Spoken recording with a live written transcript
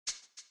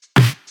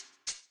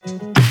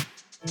Hello,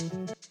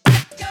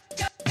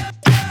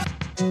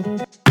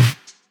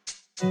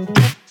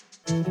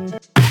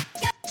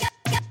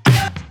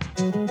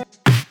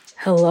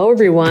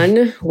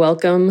 everyone.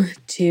 Welcome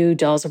to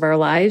Dolls of Our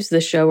Lives,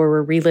 the show where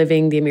we're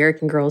reliving the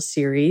American Girl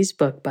series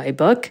book by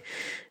book.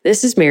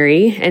 This is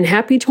Mary, and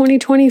happy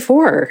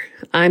 2024.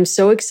 I'm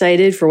so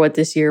excited for what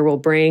this year will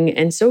bring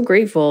and so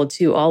grateful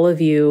to all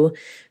of you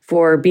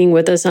for being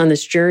with us on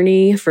this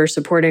journey, for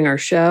supporting our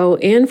show,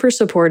 and for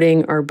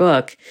supporting our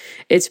book.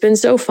 It's been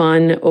so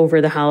fun over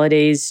the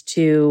holidays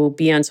to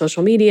be on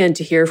social media and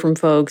to hear from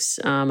folks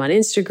on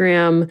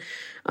Instagram,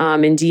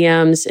 in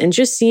DMs, and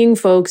just seeing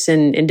folks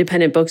in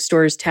independent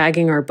bookstores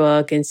tagging our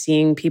book and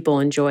seeing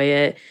people enjoy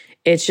it.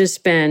 It's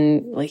just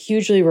been like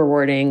hugely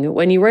rewarding.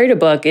 When you write a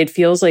book, it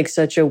feels like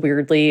such a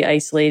weirdly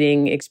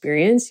isolating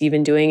experience,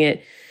 even doing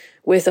it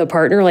with a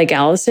partner like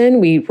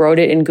Allison. We wrote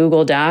it in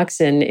Google Docs,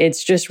 and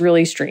it's just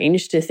really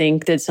strange to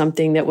think that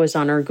something that was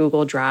on our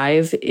Google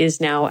Drive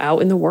is now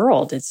out in the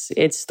world.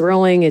 It's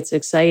thrilling, it's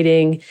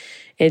exciting,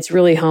 it's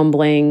really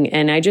humbling,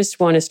 and I just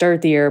want to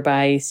start the year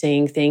by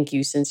saying thank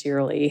you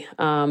sincerely.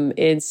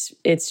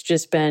 It's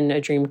just been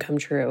a dream come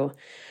true.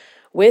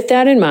 With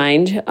that in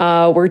mind,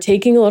 we're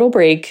taking a little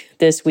break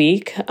this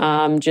week,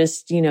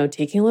 taking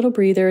a little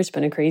breather. It's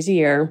been a crazy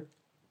year.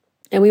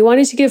 And we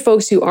wanted to give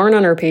folks who aren't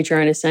on our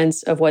Patreon a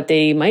sense of what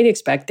they might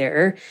expect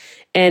there.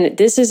 And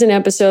this is an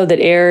episode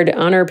that aired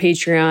on our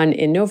Patreon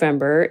in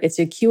November. It's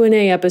a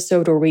Q&A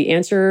episode where we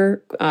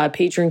answer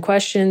patron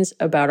questions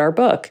about our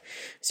book.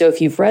 So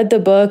if you've read the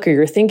book or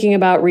you're thinking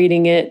about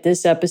reading it,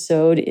 this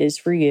episode is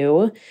for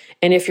you.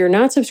 And if you're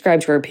not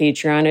subscribed to our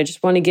Patreon, I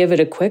just want to give it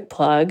a quick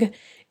plug.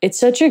 It's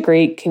such a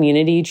great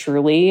community,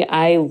 truly.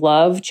 I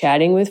love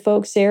chatting with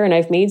folks there, and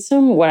I've made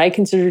some what I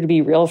consider to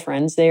be real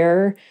friends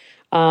there.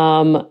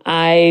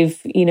 I've,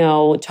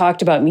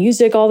 talked about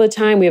music all the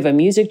time. We have a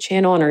music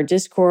channel on our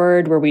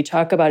Discord where we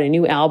talk about a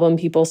new album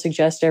people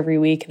suggest every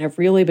week, and I've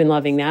really been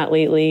loving that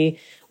lately.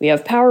 We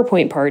have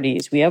PowerPoint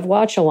parties. We have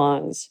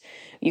watch-alongs.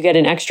 You get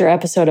an extra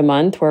episode a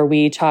month where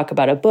we talk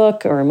about a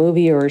book or a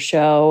movie or a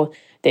show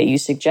that you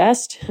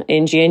suggest.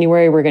 In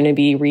January, we're going to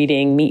be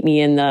reading Meet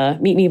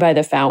Me by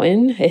the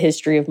Fountain, A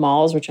History of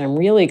Malls, which I'm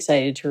really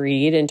excited to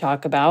read and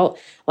talk about.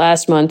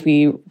 Last month,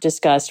 we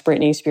discussed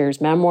Britney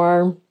Spears'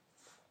 memoir.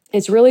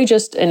 It's really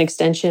just an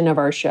extension of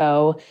our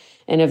show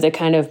and of the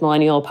kind of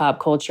millennial pop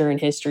culture and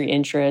history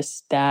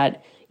interests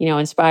that,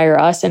 inspire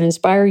us and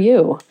inspire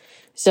you.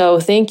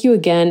 So thank you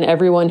again,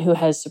 everyone who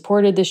has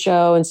supported the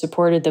show and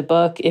supported the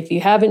book. If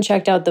you haven't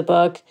checked out the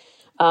book,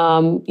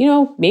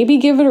 maybe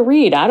give it a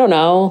read. I don't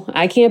know.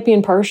 I can't be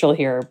impartial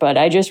here, but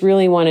I just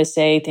really want to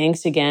say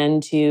thanks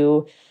again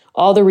to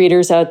all the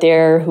readers out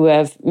there who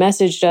have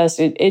messaged us.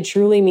 It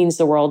truly means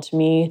the world to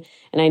me.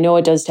 And I know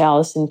it does to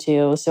Allison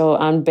too. So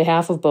on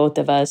behalf of both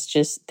of us,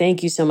 just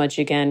thank you so much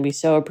again. We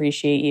so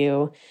appreciate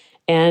you.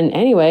 And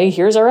anyway,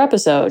 here's our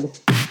episode.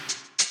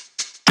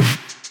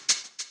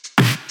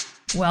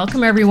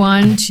 Welcome,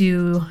 everyone,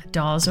 to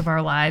Dolls of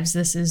Our Lives.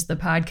 This is the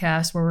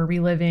podcast where we're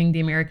reliving the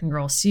American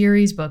Girl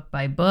series book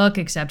by book,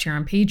 except here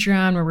on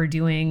Patreon, where we're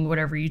doing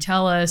whatever you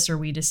tell us or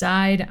we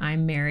decide.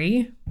 I'm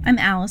Mary. I'm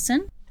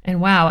Allison.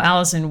 And wow,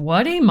 Allison,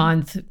 what a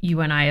month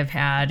you and I have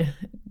had.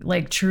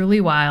 Like,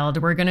 truly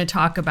wild. We're going to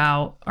talk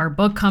about our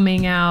book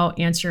coming out,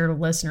 answer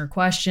listener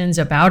questions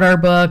about our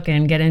book,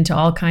 and get into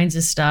all kinds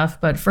of stuff.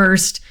 But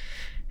first,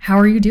 how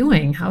are you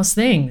doing? How's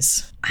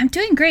things? I'm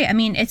doing great. I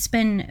mean, it's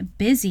been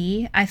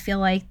busy. I feel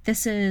like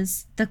this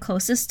is the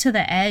closest to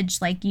the edge.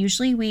 Like,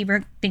 usually we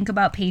think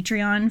about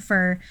Patreon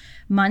for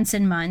months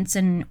and months,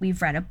 and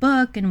we've read a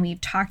book and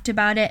we've talked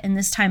about it. And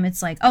this time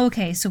it's like, oh,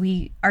 okay, so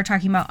we are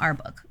talking about our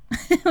book,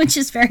 which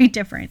is very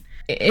different.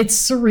 It's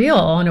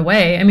surreal in a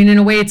way. I mean, in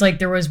a way, it's like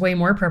there was way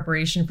more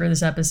preparation for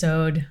this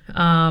episode.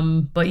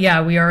 But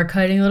yeah, we are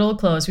cutting a little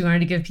close. We wanted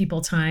to give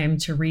people time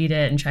to read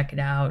it and check it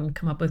out and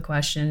come up with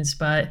questions.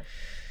 But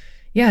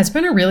yeah, it's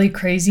been a really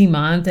crazy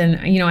month. And,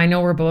 I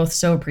know we're both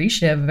so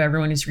appreciative of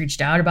everyone who's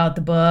reached out about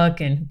the book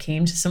and who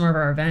came to some of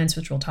our events,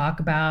 which we'll talk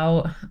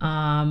about.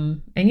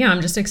 And yeah,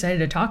 I'm just excited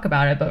to talk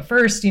about it. But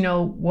first,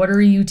 what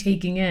are you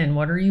taking in?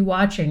 What are you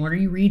watching? What are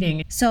you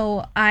reading?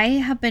 So I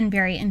have been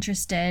very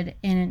interested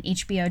in an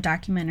HBO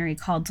documentary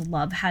called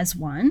Love Has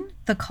Won,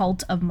 The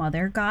Cult of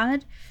Mother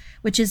God,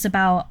 which is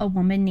about a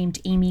woman named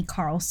Amy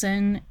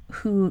Carlson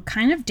who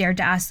kind of dared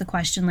to ask the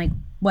question, like,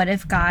 what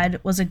if God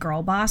was a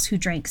girl boss who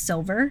drank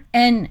silver?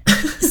 And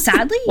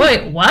sadly,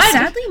 wait, what?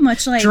 Sadly,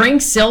 much like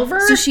drink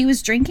silver. So she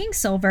was drinking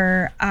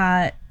silver.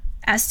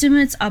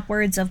 Estimates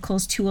upwards of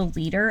close to a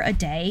liter a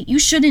day. You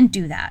shouldn't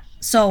do that.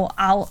 So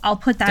I'll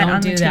put that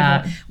on the table.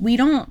 That. We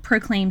don't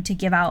proclaim to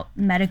give out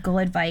medical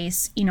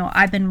advice.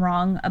 I've been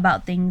wrong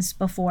about things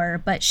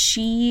before, but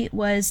she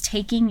was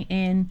taking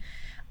in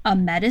a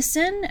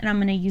medicine, and I'm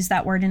going to use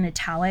that word in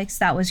italics,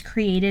 that was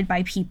created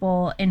by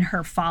people in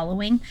her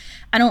following.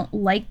 I don't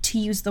like to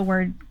use the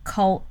word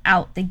cult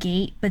out the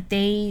gate, but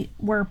they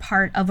were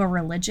part of a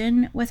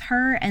religion with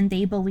her, and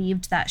they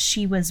believed that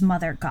she was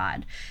Mother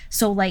God.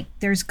 So like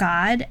there's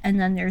God, and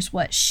then there's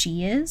what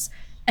she is.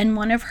 And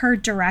one of her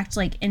direct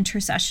like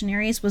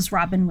intercessionaries was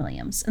Robin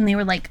Williams. And they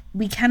were like,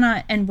 we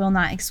cannot and will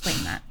not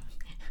explain that.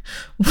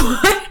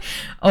 What?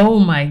 Oh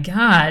my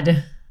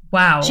God.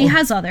 Wow. She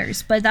has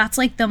others, but that's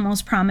like the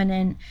most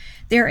prominent.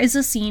 There is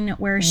a scene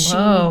where she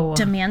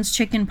demands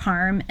chicken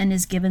parm and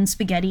is given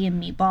spaghetti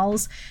and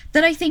meatballs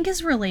that I think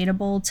is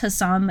relatable to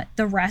some.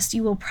 The rest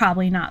you will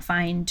probably not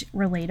find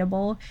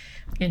relatable.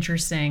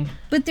 Interesting.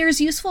 But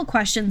there's useful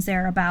questions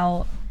there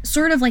about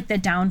sort of like the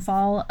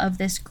downfall of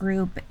this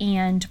group.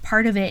 And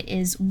part of it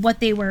is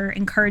what they were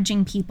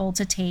encouraging people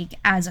to take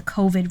as a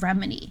COVID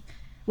remedy,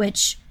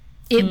 which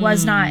it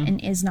was not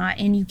and is not.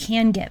 And you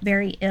can get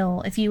very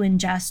ill if you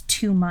ingest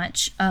too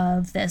much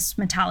of this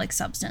metallic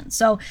substance.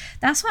 So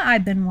that's what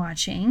I've been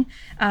watching.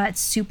 It's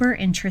super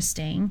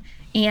interesting.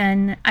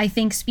 And I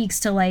think speaks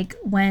to like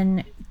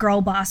when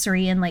girl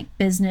bossery and like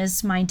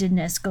business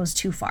mindedness goes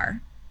too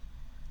far.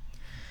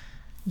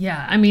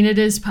 Yeah, I mean, it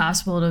is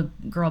possible to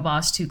girl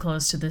boss too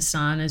close to the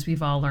sun, as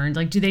we've all learned.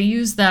 Like, do they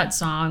use that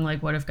song,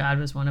 like, What If God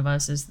Was One of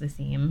Us, as the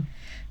theme?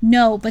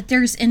 No, but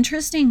there's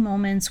interesting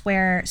moments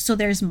where, so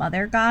there's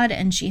Mother God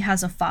and she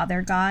has a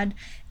father god.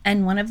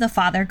 And one of the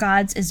father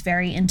gods is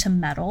very into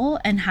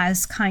metal and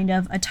has kind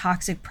of a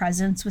toxic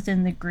presence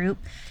within the group.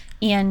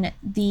 And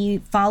the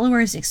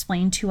followers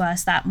explain to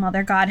us that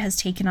Mother God has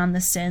taken on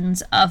the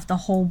sins of the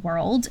whole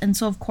world. And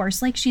so, of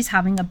course, like she's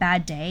having a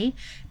bad day,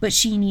 but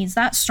she needs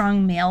that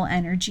strong male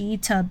energy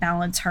to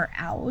balance her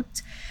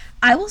out.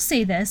 I will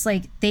say this,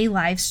 like they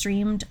live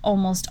streamed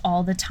almost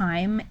all the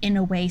time in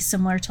a way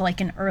similar to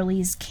like an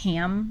Early's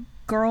Cam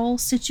Girl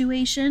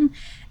situation.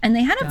 And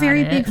they had a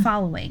very big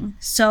following.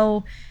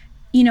 So,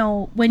 you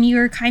know, when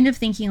you're kind of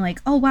thinking like,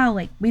 oh, wow,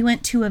 like we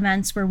went to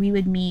events where we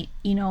would meet,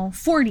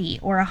 40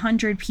 or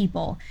 100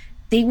 people,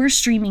 they were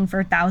streaming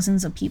for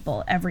thousands of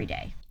people every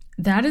day.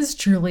 That is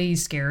truly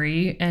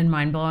scary and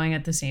mind-blowing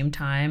at the same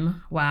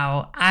time.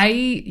 Wow.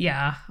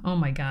 Oh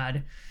my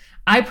God.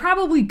 I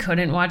probably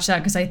couldn't watch that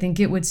because I think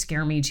it would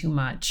scare me too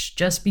much,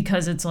 just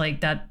because it's like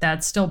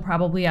that's still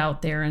probably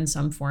out there in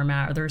some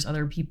format, or there's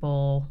other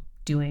people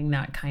doing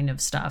that kind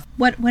of stuff.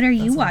 What are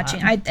you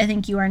watching? I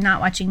think you are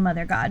not watching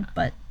Mother God,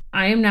 but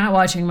I am not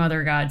watching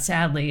Mother God,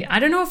 sadly. I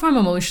don't know if I'm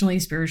emotionally,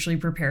 spiritually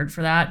prepared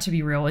for that, to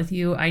be real with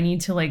you. I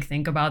need to like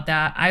think about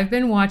that. I've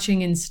been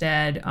watching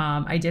instead.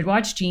 I did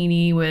watch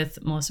Genie with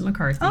Melissa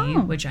McCarthy,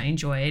 which I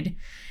enjoyed.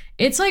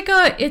 It's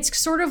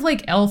sort of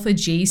like elf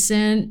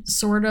adjacent,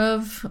 sort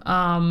of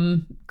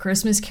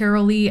Christmas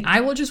Carol-y. I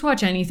will just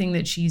watch anything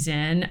that she's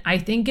in. I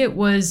think it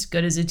was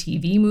good as a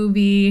TV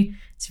movie.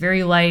 It's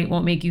very light,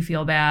 won't make you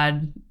feel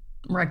bad.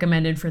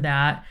 Recommended for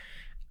that.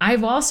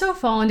 I've also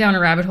fallen down a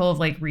rabbit hole of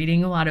like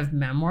reading a lot of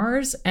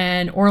memoirs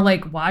or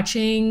like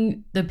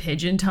watching The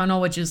Pigeon Tunnel,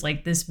 which is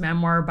like this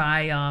memoir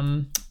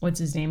by what's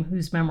his name,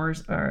 whose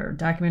memoirs or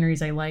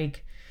documentaries I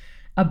like,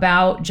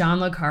 about John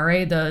le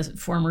Carré, the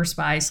former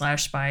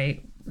spy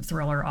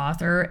thriller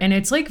author. And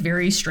it's like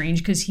very strange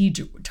because he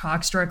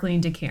talks directly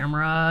into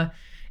camera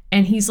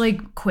and he's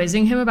like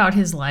quizzing him about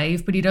his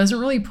life, but he doesn't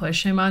really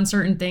push him on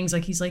certain things.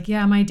 Like he's like,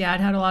 yeah, my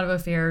dad had a lot of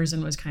affairs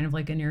and was kind of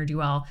like a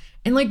ne'er-do-well.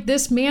 And like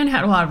this man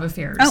had a lot of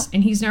affairs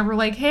and he's never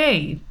like,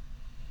 hey,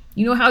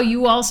 you know how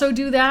you also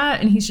do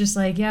that? And he's just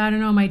like, yeah, I don't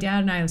know. My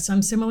dad and I have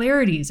some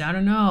similarities. I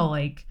don't know,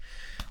 like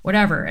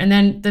whatever. And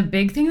then the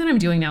big thing that I'm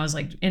doing now is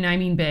like, and I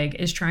mean big,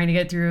 is trying to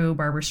get through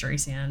Barbra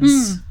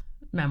Streisand's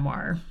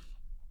memoir,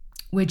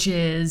 which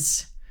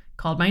is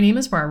called My Name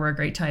is Barbara,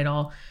 great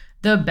title.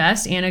 The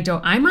best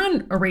anecdote, I'm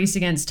on a race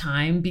against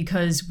time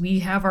because we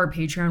have our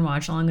Patreon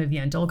watch along of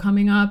Yentl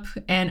coming up,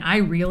 and I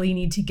really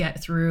need to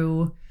get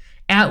through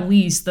at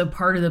least the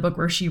part of the book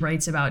where she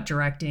writes about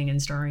directing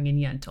and starring in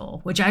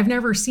Yentl, which I've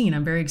never seen.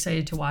 I'm very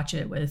excited to watch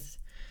it with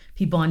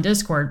people on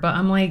Discord, but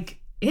I'm like,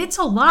 it's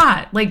a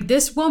lot. Like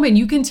this woman,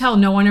 you can tell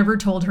no one ever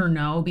told her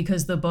no,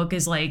 because the book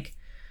is like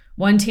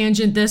one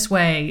tangent this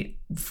way,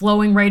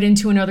 flowing right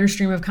into another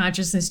stream of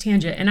consciousness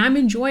tangent. And I'm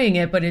enjoying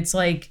it, but it's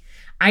like,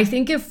 I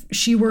think if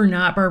she were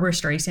not Barbra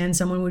Streisand,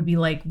 someone would be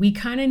like, we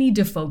kind of need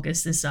to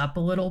focus this up a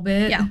little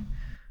bit. Yeah.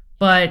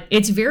 But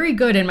it's very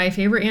good. And my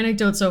favorite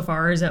anecdote so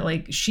far is that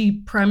like she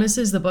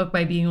premises the book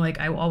by being like,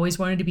 I always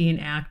wanted to be an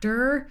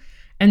actor.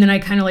 And then I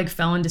kind of like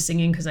fell into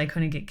singing because I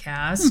couldn't get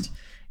cast.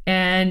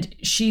 And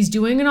she's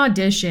doing an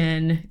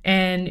audition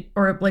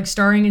or like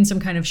starring in some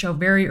kind of show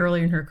very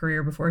early in her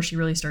career before she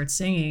really starts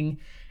singing.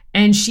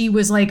 And she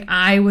was like,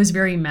 I was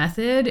very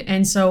method.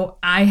 And so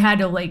I had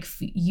to like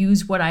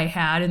use what I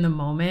had in the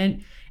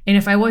moment. And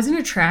if I wasn't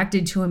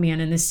attracted to a man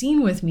in the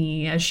scene with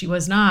me, as she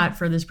was not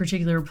for this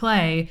particular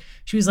play,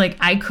 she was like,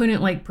 I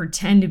couldn't like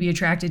pretend to be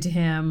attracted to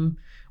him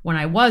when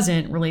I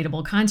wasn't.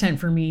 Relatable content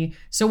for me.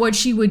 So what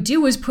she would do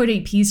was put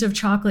a piece of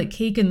chocolate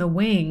cake in the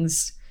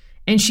wings,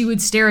 and she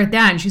would stare at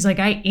that. And she's like,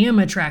 I am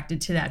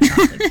attracted to that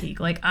chocolate cake.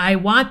 Like, I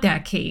want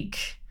that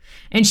cake.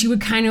 And she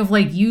would kind of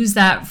like use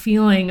that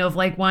feeling of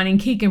like wanting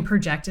cake and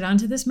project it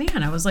onto this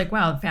man. I was like,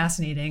 wow,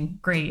 fascinating.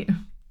 Great.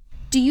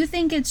 Do you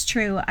think it's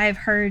true? I've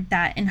heard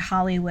that in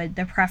Hollywood,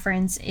 the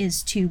preference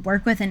is to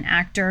work with an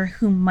actor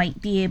who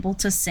might be able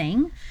to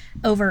sing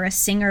over a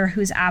singer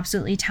who's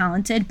absolutely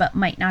talented but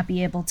might not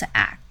be able to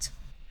act.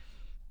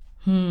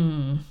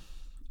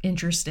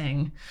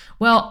 Interesting.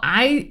 Well,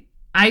 I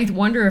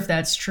wonder if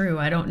that's true.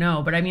 I don't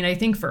know. But I mean, I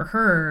think for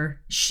her,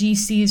 she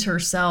sees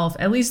herself,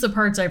 at least the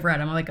parts I've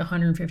read, I'm like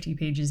 150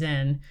 pages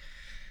in,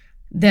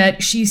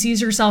 that she sees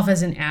herself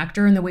as an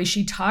actor, and the way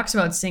she talks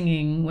about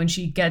singing when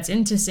she gets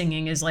into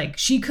singing is like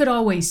she could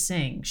always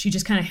sing. She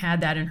just kind of had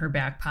that in her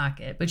back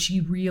pocket, but she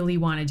really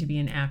wanted to be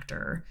an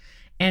actor.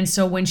 And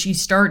so when she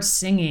starts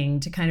singing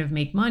to kind of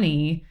make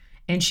money,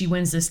 and she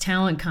wins this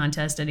talent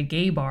contest at a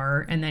gay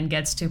bar and then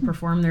gets to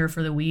perform there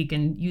for the week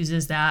and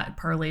uses that,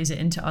 parlays it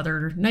into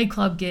other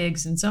nightclub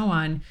gigs and so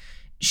on,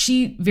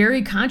 she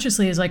very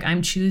consciously is like,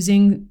 I'm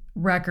choosing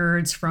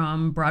records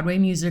from Broadway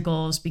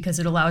musicals because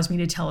it allows me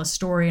to tell a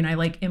story, and I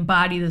like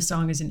embody the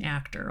song as an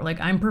actor. Like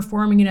I'm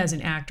performing it as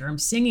an actor. I'm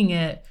singing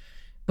it,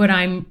 but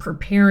I'm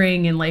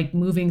preparing and like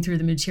moving through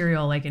the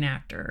material like an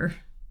actor,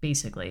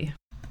 basically.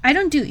 I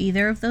don't do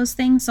either of those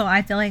things, so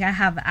I feel like I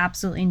have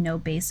absolutely no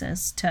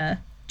basis to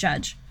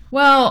judge.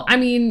 Well, I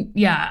mean,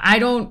 yeah, I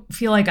don't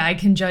feel like I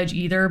can judge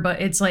either, but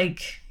it's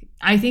like,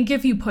 I think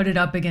if you put it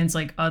up against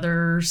like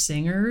other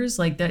singers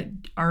like that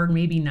are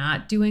maybe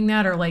not doing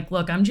that, or like,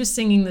 look, I'm just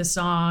singing the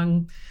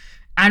song,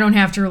 I don't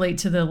have to relate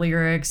to the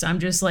lyrics, I'm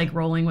just like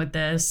rolling with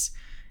this,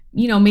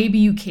 you know, maybe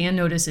you can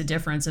notice a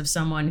difference of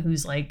someone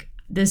who's like,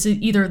 this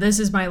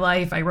is my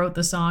life, I wrote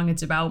the song,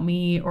 it's about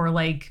me, or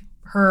like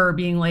her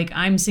being like,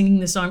 I'm singing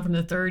the song from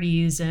the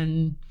 30s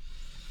and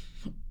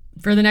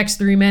for the next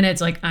 3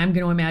 minutes, like I'm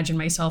going to imagine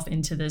myself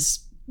into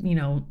this, you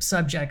know,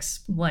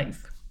 subject's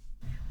life.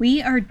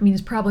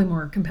 It's probably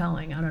more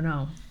compelling. I don't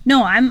know.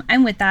 No,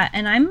 I'm with that.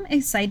 And I'm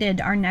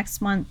excited. Our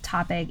next month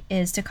topic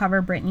is to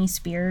cover Britney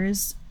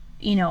Spears,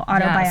 you know,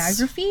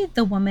 autobiography, yes.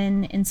 The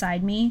Woman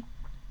Inside Me.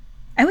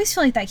 I always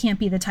feel like that can't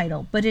be the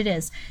title, but it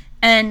is.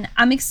 And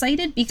I'm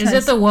excited because...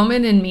 Is it The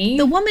Woman in Me?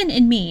 The Woman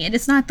in Me. It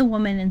is not The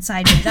Woman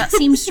Inside Me. That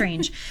seems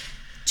strange.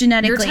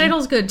 Genetically. Your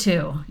title's good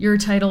too. Your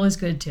title is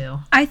good too.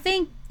 I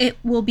think it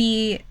will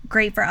be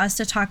great for us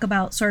to talk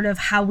about sort of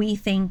how we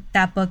think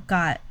that book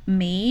got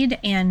made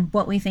and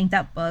what we think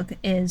that book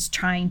is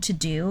trying to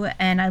do.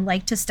 And I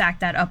like to stack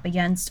that up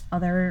against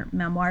other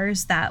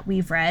memoirs that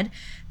we've read.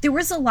 There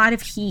was a lot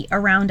of heat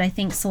around, I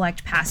think,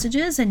 select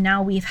passages, and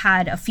now we've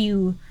had a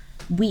few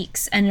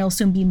weeks, and it'll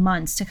soon be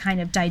months, to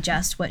kind of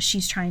digest what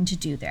she's trying to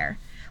do there.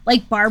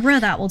 Like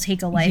Barbara, that will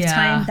take a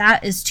lifetime. Yeah.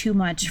 That is too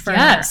much for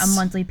a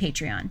monthly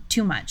Patreon.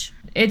 Too much.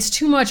 It's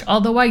too much.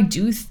 Although I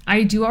do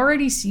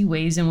already see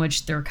ways in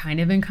which they're kind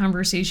of in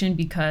conversation,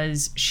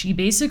 because she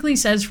basically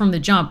says from the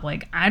jump,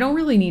 like, I don't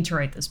really need to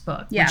write this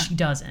book. Yeah. Which she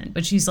doesn't.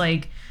 But she's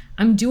like,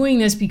 I'm doing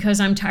this because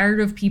I'm tired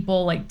of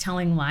people like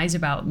telling lies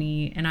about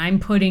me, and I'm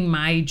putting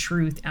my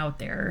truth out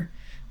there.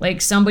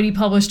 Like somebody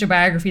published a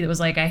biography that was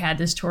like, I had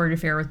this torrid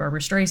affair with Barbara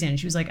Streisand.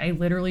 She was like, I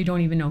literally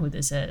don't even know who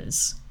this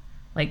is.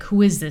 Like,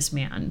 who is this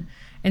man?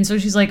 And so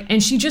she's like,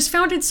 and she just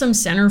founded some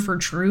Center for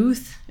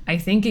Truth, I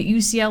think at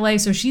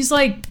UCLA. So she's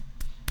like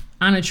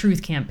on a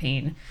truth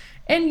campaign.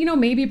 And, you know,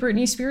 maybe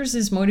Britney Spears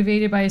is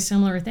motivated by a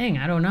similar thing.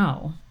 I don't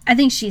know. I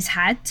think she's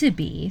had to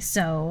be.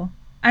 So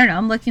I don't know.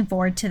 I'm looking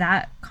forward to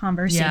that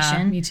conversation.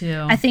 Yeah, me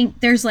too. I think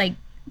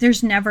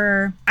there's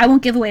never, I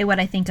won't give away what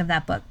I think of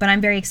that book, but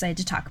I'm very excited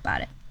to talk about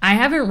it. I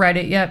haven't read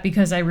it yet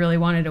because I really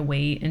wanted to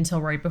wait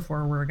until right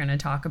before we're going to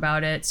talk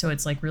about it. So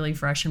it's like really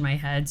fresh in my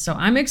head. So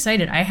I'm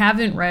excited. I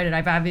haven't read it.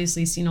 I've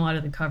obviously seen a lot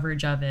of the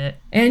coverage of it.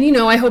 And, you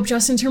know, I hope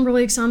Justin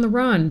Timberlake's on the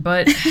run,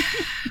 but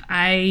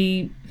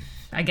I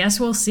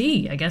guess we'll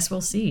see.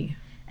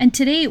 And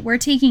today we're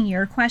taking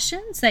your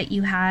questions that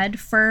you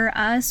had for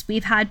us.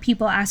 We've had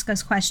people ask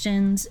us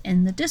questions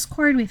in the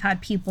Discord. We've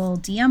had people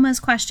DM us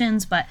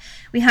questions, but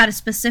we had a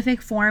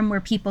specific form where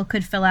people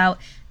could fill out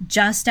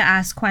just to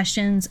ask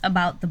questions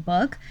about the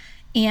book.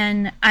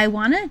 And I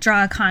want to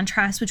draw a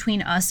contrast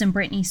between us and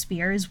Britney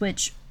Spears,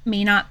 which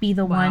may not be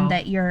the one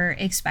that you're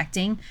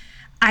expecting.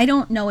 I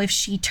don't know if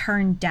she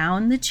turned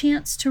down the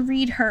chance to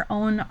read her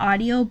own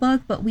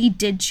audiobook, but we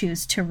did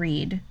choose to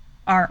read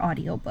our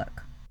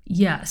audiobook.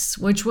 Yes,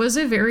 which was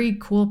a very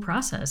cool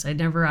process. I'd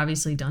never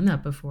obviously done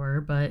that before,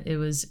 but it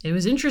was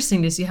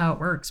interesting to see how it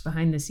works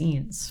behind the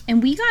scenes.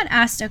 And we got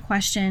asked a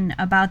question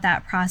about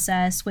that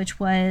process, which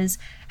was,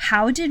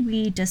 how did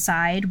we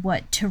decide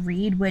what to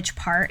read, which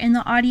part in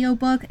the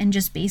audiobook, and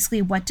just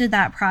basically what did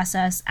that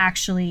process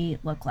actually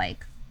look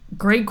like?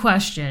 Great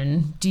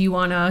question. Do you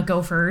want to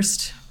go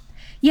first?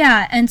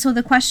 Yeah, and so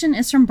the question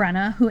is from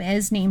Brenna, who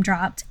is name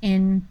dropped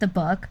in the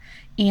book.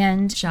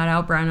 And shout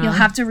out Brenna. You'll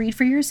have to read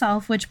for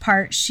yourself which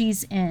part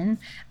she's in,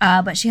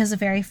 but she has a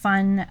very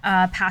fun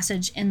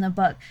passage in the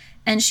book.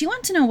 And she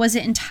wants to know, was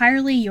it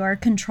entirely your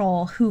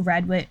control who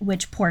read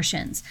which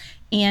portions?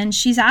 And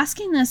she's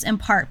asking this in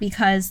part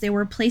because there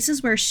were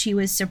places where she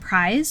was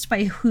surprised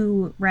by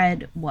who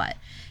read what.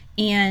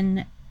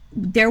 And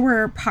there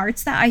were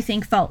parts that I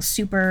think felt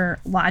super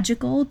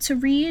logical to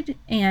read.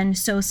 And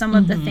so some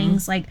of the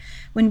things, like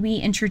when we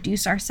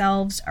introduce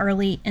ourselves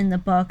early in the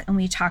book and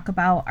we talk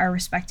about our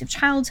respective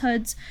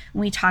childhoods,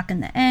 and we talk in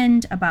the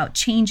end about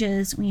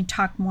changes, we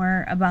talk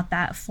more about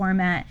that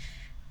format.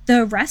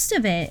 The rest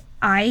of it,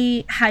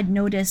 I had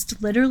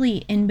noticed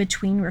literally in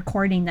between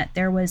recording that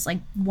there was like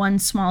one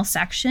small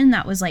section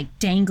that was like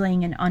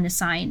dangling and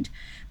unassigned.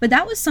 But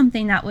that was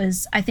something that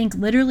was, I think,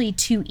 literally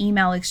 2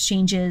 email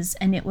exchanges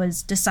and it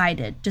was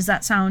decided. Does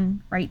that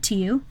sound right to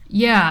you?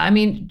 Yeah. I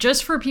mean,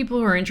 just for people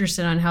who are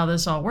interested on how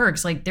this all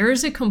works, like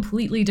there's a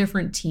completely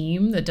different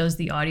team that does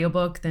the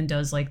audiobook than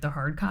does like the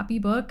hard copy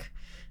book.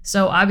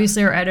 So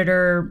obviously our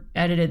editor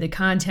edited the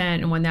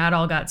content, and when that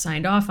all got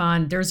signed off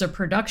on, there's a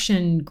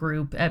production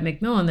group at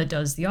Macmillan that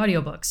does the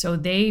audiobook. So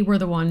they were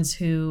the ones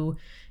who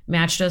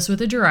matched us with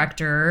a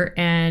director,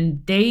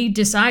 and they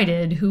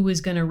decided who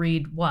was going to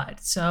read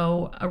what.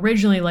 So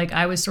originally, like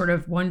I was sort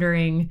of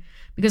wondering,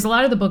 because a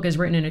lot of the book is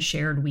written in a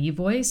shared we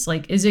voice,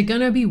 like, is it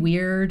going to be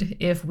weird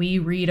if we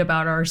read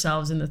about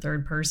ourselves in the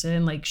third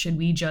person? Like, should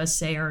we just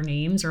say our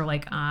names, or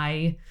like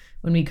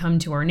when we come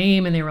to our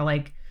name? And they were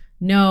like,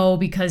 no,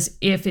 because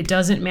if it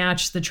doesn't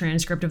match the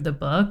transcript of the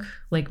book,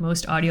 like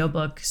most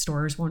audiobook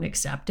stores won't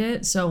accept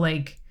it. So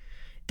like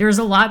there's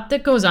a lot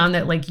that goes on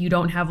that like you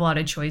don't have a lot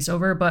of choice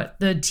over. But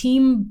the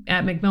team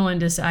at Macmillan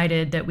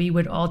decided that we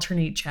would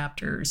alternate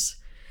chapters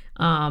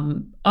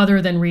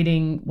other than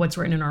reading what's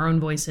written in our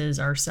own voices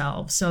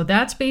ourselves. So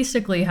that's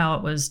basically how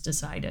it was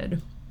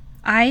decided.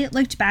 I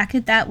looked back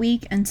at that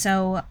week, and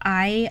so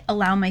I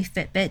allow my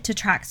Fitbit to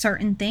track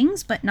certain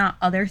things, but not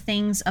other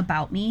things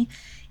about me.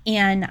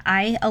 And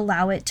I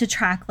allow it to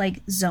track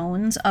like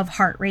zones of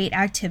heart rate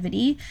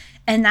activity.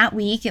 And that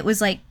week it was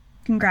like,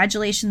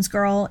 congratulations,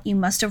 girl, you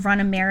must have run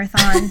a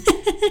marathon.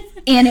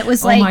 And it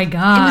was like, oh my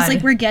God. It was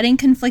like, we're getting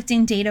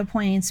conflicting data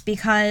points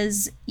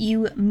because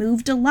you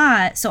moved a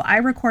lot. So I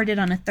recorded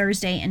on a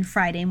Thursday and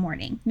Friday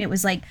morning. And it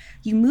was like,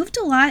 you moved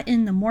a lot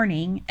in the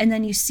morning and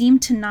then you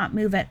seemed to not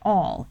move at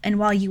all. And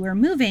while you were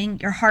moving,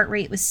 your heart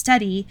rate was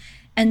steady.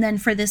 And then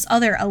for this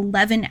other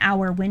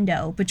 11-hour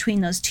window between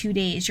those 2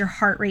 days, your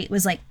heart rate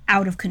was like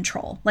out of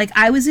control. Like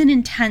I was in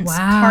intense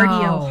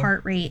cardio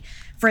heart rate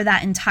for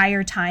that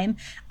entire time.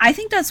 I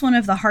think that's one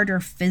of the harder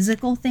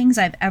physical things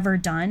I've ever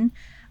done.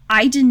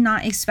 I did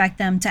not expect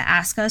them to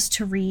ask us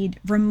to read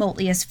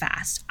remotely as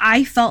fast.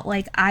 I felt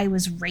like I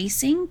was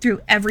racing through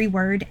every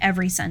word,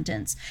 every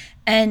sentence.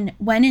 And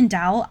when in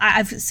doubt,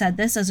 I've said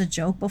this as a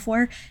joke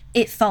before,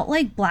 it felt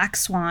like Black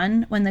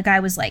Swan when the guy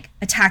was like,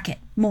 attack it,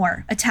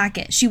 more, attack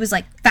it. She was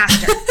like,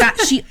 faster.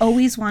 She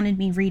always wanted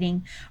me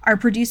reading our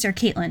producer,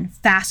 Caitlin,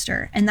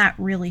 faster. And that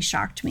really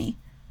shocked me.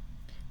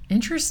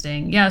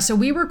 Interesting. Yeah. So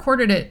we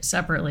recorded it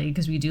separately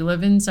because we do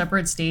live in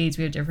separate states.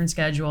 We have different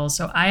schedules.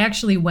 So I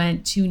actually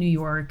went to New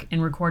York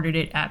and recorded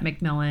it at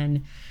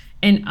Macmillan.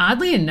 And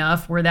oddly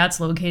enough, where that's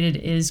located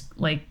is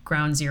like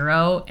ground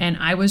zero. And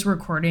I was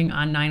recording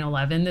on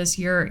 9/11 this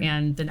year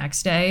and the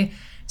next day.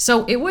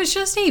 So it was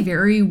just a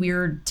very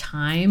weird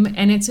time.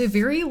 And it's a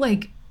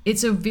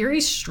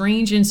very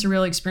strange and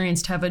surreal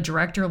experience to have a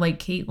director like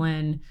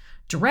Caitlin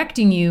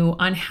directing you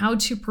on how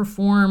to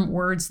perform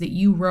words that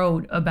you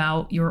wrote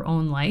about your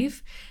own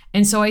life.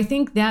 And so I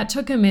think that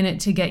took a minute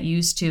to get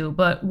used to.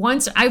 But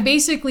once I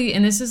basically,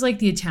 and this is like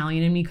the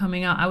Italian in me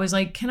coming out, I was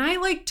like, can I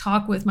like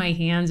talk with my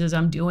hands as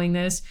I'm doing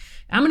this?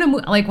 I'm going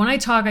to like when I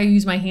talk, I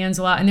use my hands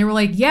a lot. And they were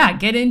like, yeah,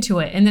 get into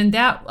it. And then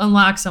that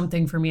unlocked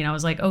something for me. And I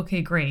was like,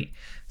 okay, great.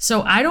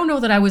 So I don't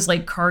know that I was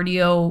like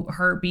cardio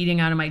heart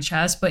beating out of my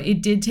chest, but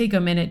it did take a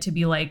minute to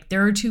be like,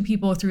 there are 2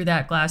 people through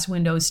that glass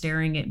window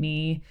staring at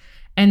me.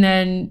 And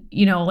then,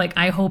 you know, like,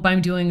 I hope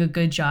I'm doing a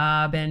good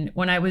job. And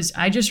when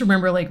I just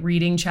remember like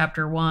reading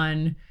chapter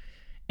 1.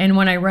 And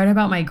when I read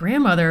about my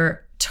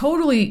grandmother,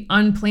 totally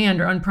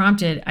unplanned or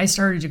unprompted, I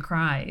started to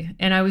cry.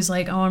 And I was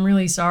like, oh, I'm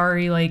really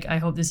sorry. Like, I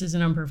hope this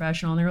isn't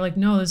unprofessional. And they were like,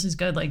 no, this is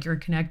good. Like, you're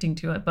connecting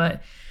to it.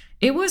 But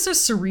it was a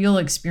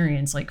surreal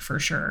experience, like, for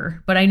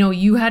sure. But I know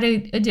you had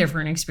a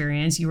different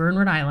experience. You were in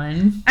Rhode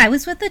Island. I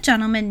was with a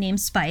gentleman named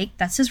Spike.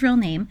 That's his real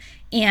name.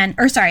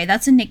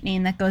 That's a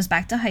nickname that goes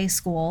back to high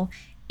school.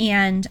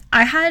 And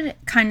I had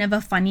kind of a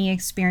funny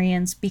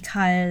experience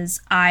because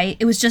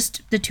it was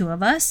just the 2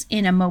 of us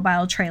in a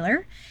mobile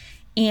trailer.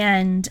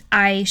 And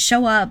I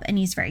show up and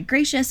he's very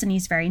gracious and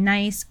he's very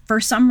nice.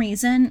 For some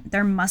reason,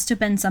 there must have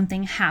been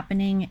something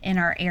happening in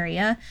our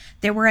area.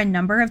 There were a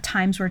number of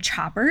times where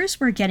choppers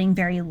were getting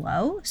very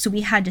low. So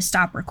we had to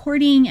stop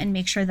recording and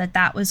make sure that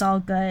that was all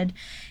good.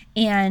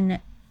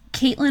 And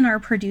Caitlin, our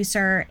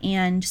producer,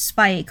 and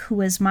Spike, who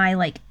was my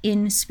like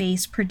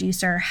in-space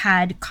producer,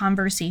 had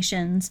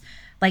conversations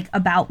like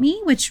about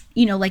me, which,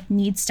 you know, like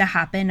needs to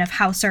happen, of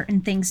how certain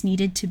things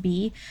needed to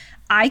be.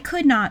 I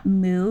could not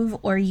move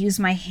or use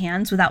my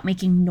hands without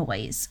making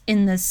noise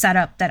in the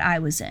setup that I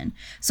was in.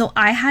 So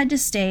I had to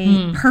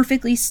stay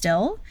perfectly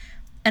still.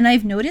 And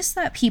I've noticed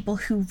that people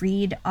who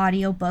read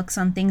audiobooks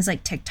on things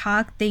like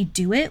TikTok, they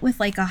do it with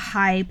like a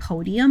high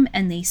podium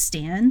and they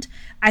stand.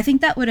 I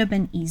think that would have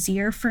been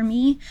easier for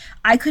me.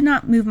 I could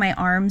not move my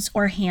arms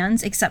or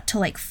hands except to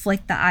like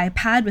flick the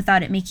iPad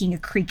without it making a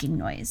creaking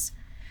noise.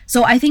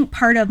 So I think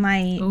part of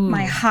my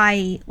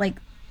high, like,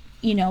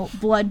 you know,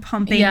 blood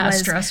pumping was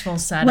stressful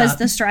setup. Was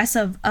the stress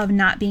of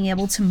not being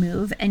able to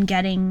move and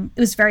it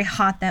was very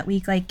hot that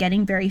week, like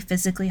getting very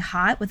physically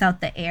hot without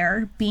the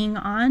air being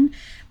on.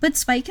 But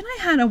Spike and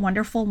I had a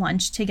wonderful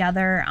lunch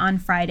together on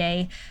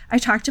Friday. I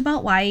talked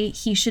about why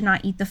he should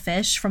not eat the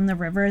fish from the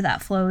river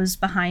that flows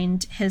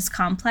behind his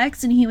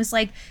complex. And he was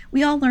like,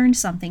 we all learned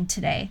something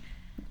today.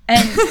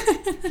 And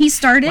he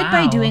started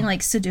by doing like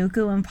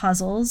Sudoku and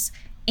puzzles.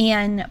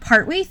 And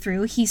partway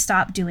through, he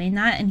stopped doing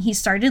that and he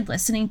started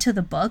listening to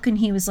the book and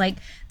he was like,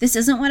 this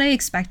isn't what I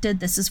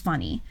expected. This is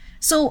funny.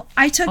 So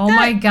I took that. Oh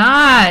my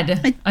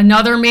God.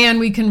 Another man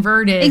we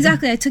converted.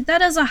 Exactly. I took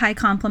that as a high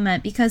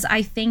compliment because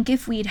I think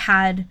if we'd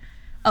had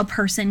a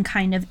person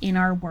kind of in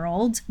our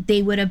world,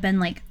 they would have been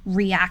like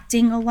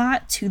reacting a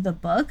lot to the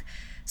book.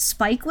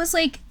 Spike was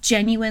like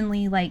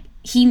genuinely like,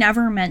 he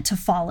never meant to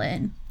fall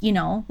in, you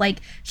know, like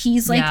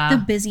he's like the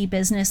busy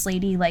business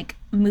lady, like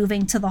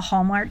moving to the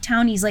Hallmark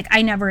town. He's like,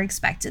 I never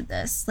expected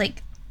this.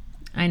 Like,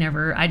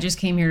 I just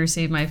came here to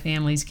save my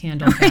family's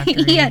candle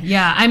factory.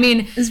 Yeah. I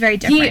mean, it's very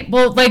different.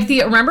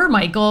 Remember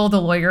Michael,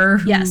 the lawyer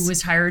who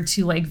was hired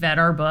to like vet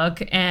our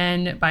book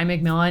and by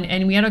Macmillan.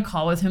 And we had a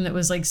call with him that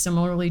was like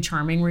similarly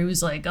charming where he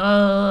was like,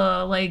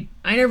 like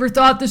I never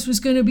thought this was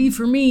going to be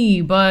for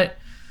me, but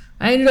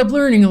I ended up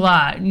learning a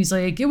lot. And he's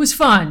like, it was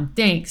fun.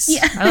 Thanks.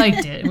 Yeah. I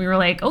liked it. And we were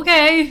like,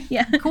 okay,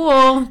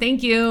 cool.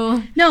 Thank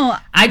you. No,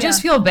 I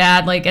just feel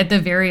bad. Like at the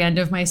very end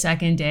of my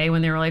second day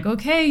when they were like,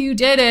 okay, you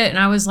did it. And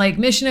I was like,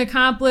 mission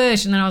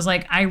accomplished. And then I was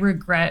like, I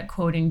regret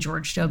quoting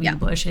George W.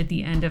 Bush at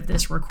the end of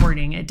this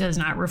recording. It does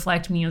not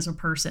reflect me as a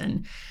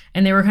person.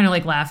 And they were kind of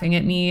like laughing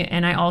at me.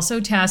 And I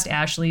also tasked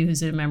Ashley,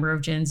 who's a member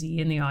of Gen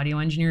Z and the audio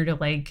engineer, to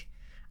like,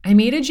 I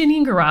made a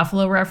Janeane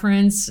Garofalo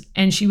reference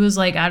and she was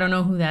like, I don't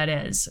know who that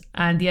is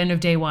at the end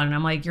of day one. And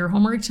I'm like, your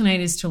homework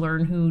tonight is to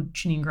learn who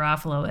Janeane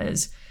Garofalo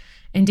is.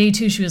 And day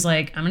two, she was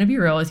like, I'm going to be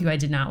real with you. I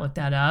did not look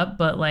that up,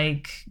 but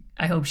like,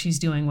 I hope she's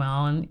doing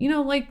well. And, you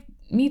know, like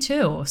me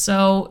too.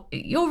 So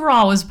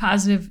overall it was a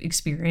positive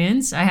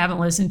experience. I haven't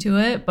listened to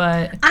it,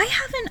 but I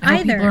haven't I hope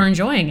either. People are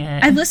enjoying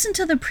it. I've listened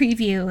to the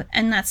preview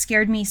and that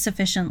scared me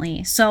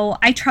sufficiently. So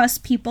I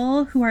trust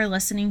people who are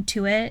listening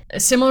to it.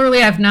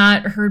 Similarly, I've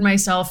not heard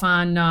myself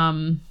on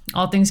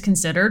All Things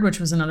Considered, which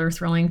was another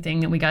thrilling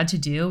thing that we got to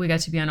do. We got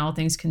to be on All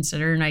Things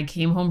Considered, and I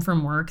came home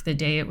from work the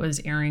day it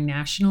was airing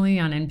nationally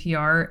on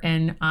NPR,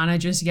 and Anna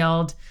just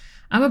yelled,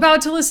 I'm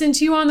about to listen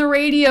to you on the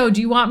radio.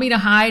 Do you want me to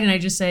hide? And I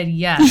just said,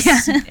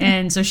 yes. Yeah.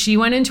 And so she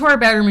went into our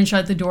bedroom and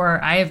shut the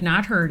door. I have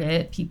not heard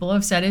it. People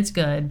have said it's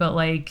good, but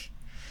like,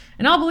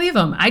 and I'll believe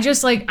them. I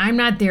just like, I'm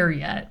not there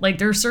yet. Like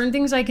there's certain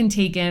things I can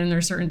take in. And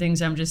there's certain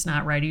things I'm just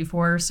not ready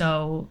for.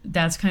 So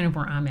that's kind of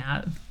where I'm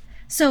at.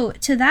 So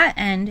to that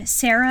end,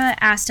 Sarah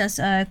asked us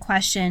a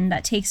question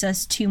that takes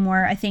us to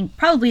more, I think,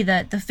 probably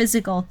the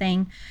physical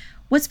thing.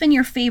 What's been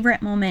your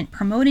favorite moment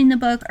promoting the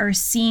book or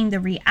seeing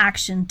the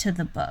reaction to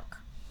the book?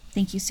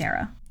 Thank you,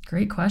 Sarah.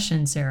 Great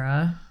question,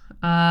 Sarah.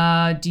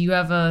 Do you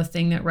have a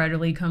thing that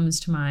readily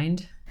comes to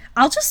mind?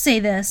 I'll just say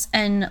this,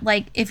 and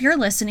like, if you're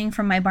listening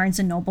from my Barnes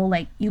 & Noble,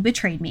 like, you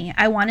betrayed me.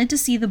 I wanted to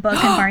see the book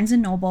in Barnes &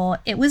 Noble.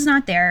 It was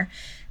not there.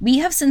 We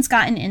have since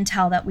gotten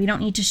intel that we don't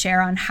need to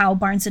share on how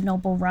Barnes &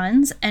 Noble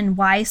runs and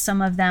why some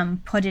of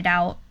them put it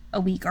out a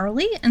week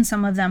early and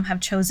some of them have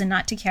chosen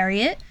not to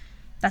carry it.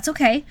 That's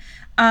okay.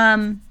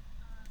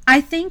 I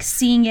think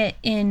seeing it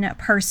in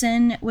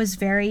person was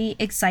very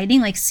exciting.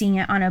 Like seeing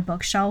it on a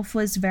bookshelf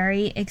was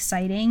very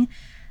exciting.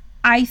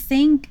 I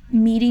think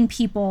meeting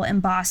people in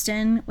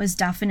Boston was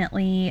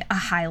definitely a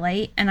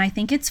highlight. And I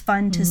think it's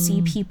fun to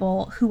see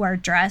people who are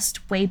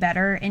dressed way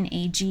better in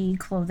AG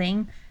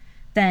clothing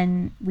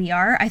than we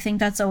are. I think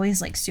that's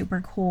always like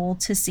super cool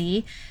to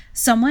see.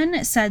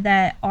 Someone said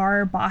that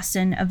our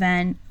Boston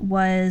event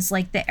was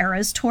like the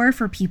Eras tour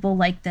for people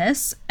like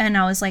this. And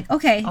I was like,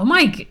 okay. Oh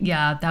my,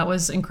 yeah, that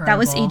was incredible. That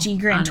was AG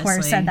Grand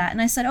Tour said that.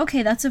 And I said,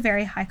 okay, that's a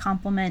very high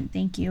compliment.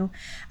 Thank you.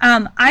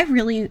 I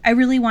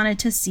really wanted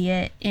to see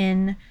it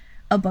in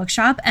a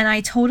bookshop. And I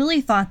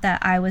totally thought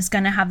that I was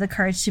going to have the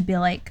courage to be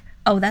like,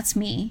 oh, that's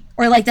me.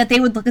 Or like that they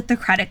would look at the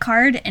credit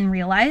card and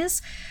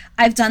realize.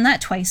 I've done that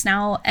twice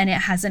now and it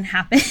hasn't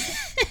happened,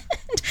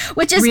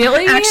 which is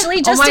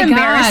actually just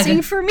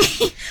embarrassing for me.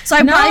 So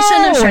I probably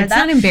shouldn't have shared that. It's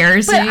not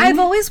embarrassing. But I've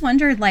always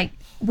wondered, like,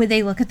 would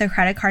they look at the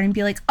credit card and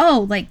be like,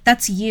 oh, like,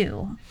 that's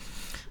you.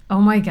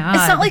 Oh my God.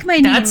 It's not like my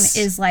name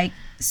is like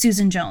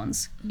Susan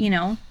Jones, you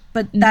know,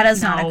 but that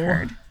has not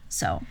occurred.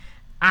 So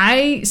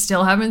I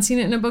still haven't seen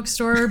it in a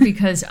bookstore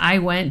because I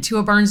went to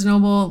a Barnes &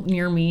 Noble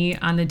near me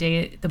on the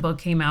day the book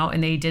came out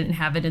and they didn't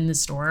have it in the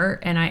store.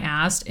 And I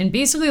asked, and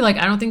basically, like,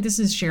 I don't think this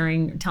is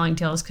telling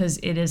tales because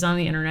it is on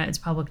the internet. It's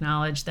public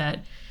knowledge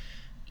that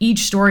each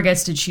store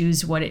gets to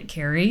choose what it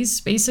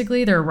carries.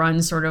 Basically, they're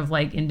run sort of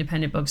like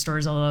independent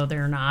bookstores, although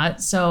they're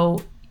not.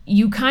 So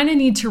you kind of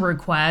need to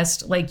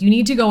request, like, you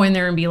need to go in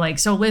there and be like,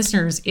 so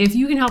listeners, if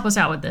you can help us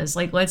out with this,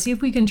 like, let's see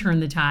if we can turn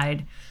the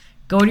tide.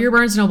 Go to your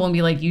Barnes & Noble and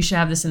be like, you should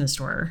have this in the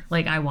store.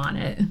 Like, I want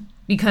it.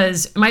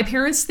 Because my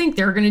parents think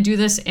they're going to do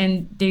this,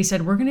 and they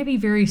said, we're going to be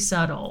very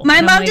subtle.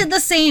 My mom did the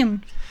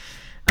same.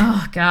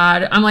 Oh,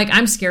 God. I'm like,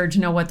 I'm scared to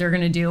know what they're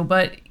going to do.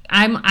 But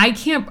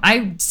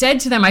I said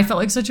to them, I felt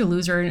like such a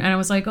loser. And I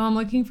was like, oh, I'm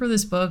looking for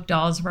this book,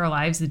 Dolls of Our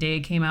Lives, the day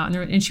it came out.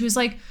 And she was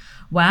like,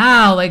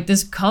 wow, like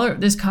this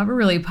cover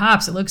really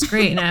pops. It looks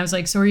great. And I was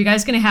like, so are you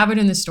guys going to have it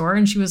in the store?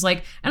 And she was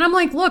like, and I'm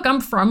like, look,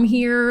 I'm from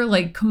here.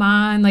 Like, come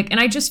on. Like, and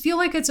I just feel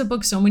like it's a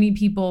book so many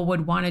people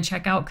would want to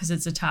check out because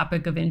it's a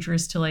topic of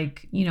interest to,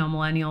 like, you know,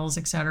 millennials,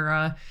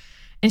 etc.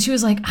 And she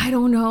was like, I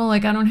don't know.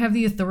 Like, I don't have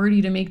the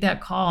authority to make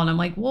that call. And I'm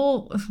like,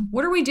 well,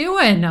 what are we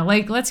doing?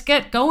 Like, let's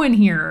get going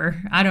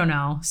here. I don't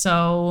know.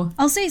 So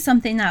I'll say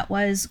something that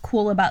was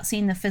cool about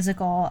seeing the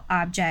physical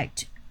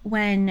object.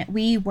 When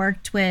we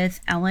worked with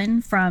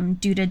Ellen from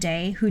Do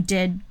Today, who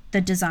did the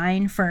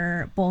design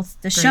for both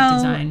the show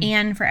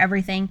and for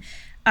everything,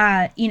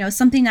 you know,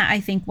 something that I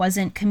think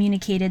wasn't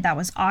communicated that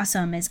was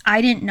awesome is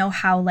I didn't know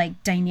how,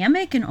 like,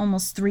 dynamic and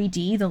almost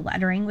 3D the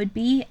lettering would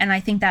be. And I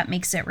think that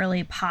makes it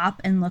really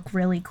pop and look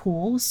really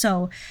cool.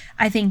 So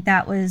I think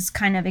that was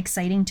kind of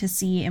exciting to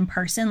see in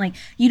person. Like,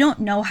 you don't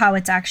know how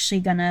it's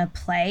actually gonna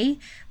play,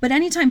 but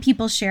anytime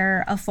people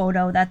share a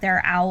photo that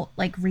they're out,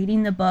 like,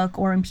 reading the book,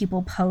 or when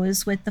people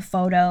pose with the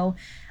photo,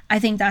 I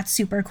think that's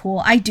super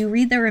cool. I do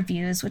read the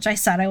reviews, which I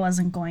said I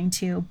wasn't going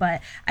to, but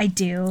I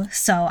do,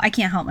 so I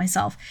can't help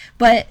myself.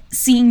 But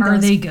seeing those...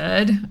 Are they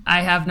good?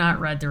 I have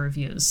not read the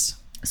reviews.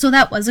 So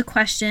that was a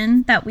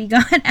question that we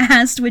got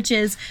asked, which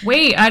is...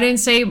 Wait, I didn't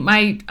say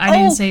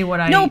didn't say what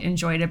I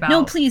enjoyed about...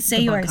 No, please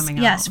say yours.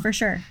 Yes, for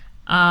sure.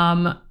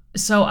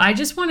 So I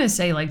just want to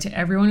say, like, to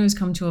everyone who's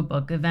come to a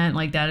book event,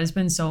 like, that has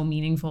been so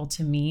meaningful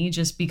to me,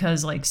 just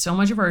because, like, so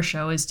much of our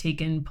show has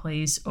taken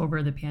place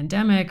over the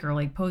pandemic or,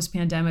 like,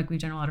 post-pandemic. We've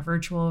done a lot of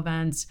virtual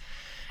events,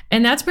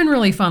 and that's been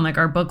really fun. Like,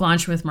 our book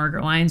launch with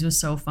Margaret Lyons was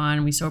so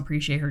fun. We so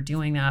appreciate her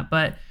doing that.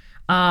 But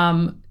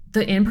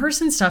the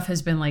in-person stuff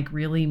has been, like,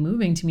 really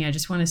moving to me. I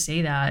just want to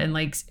say that. And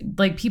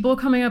like people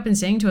coming up and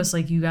saying to us,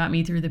 like, you got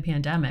me through the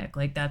pandemic.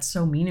 Like, that's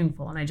so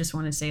meaningful. And I just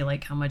want to say,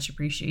 like, how much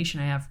appreciation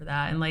I have for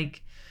that. And,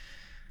 like,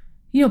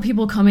 you know,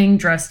 people coming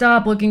dressed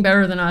up, looking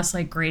better than us,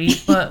 like,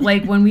 great. But,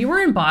 like, when we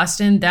were in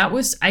Boston,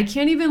 I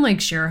can't even,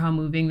 like, share how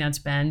moving that's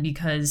been,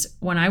 because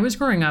when I was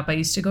growing up, I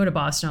used to go to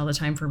Boston all the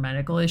time for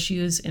medical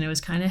issues, and it was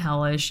kind of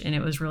hellish, and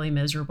it was really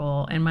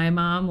miserable. And my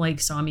mom, like,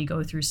 saw me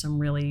go through some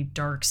really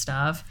dark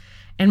stuff.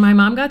 And my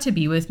mom got to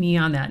be with me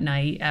on that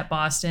night at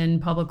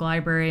Boston Public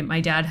Library. My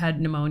dad had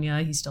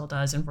pneumonia. He still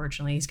does,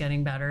 unfortunately. He's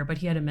getting better, but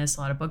he had to miss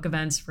a lot of book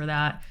events for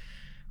that,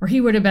 or he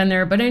would have been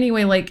there. But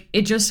anyway, like,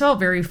 it just felt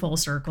very full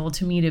circle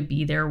to me to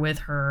be there with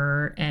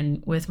her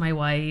and with my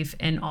wife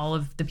and all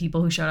of the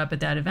people who showed up at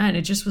that event.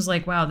 It just was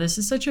like, wow, this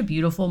is such a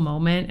beautiful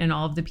moment. And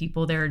all of the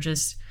people there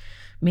just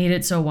made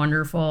it so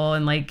wonderful.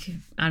 And, like,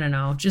 I don't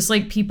know, just,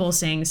 like, people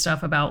saying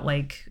stuff about,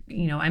 like,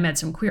 you know, I met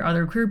some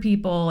other queer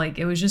people. Like,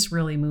 it was just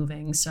really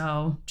moving.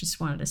 So just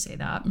wanted to say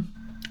that.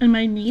 And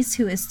my niece,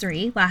 who is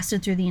 3,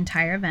 lasted through the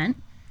entire event.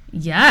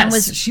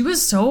 Yes, she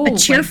was so a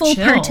cheerful, like,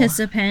 chill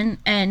participant.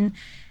 And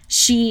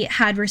she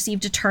had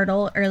received a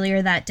turtle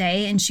earlier that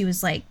day, and she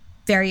was, like,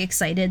 very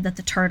excited that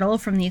the turtle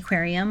from the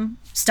aquarium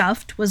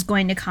stuffed was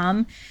going to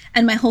come.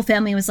 And my whole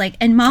family was like,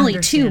 and Molly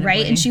too,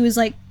 right? And she was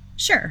like,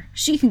 sure,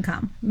 she can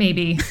come.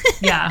 Maybe.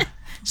 Yeah.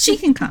 She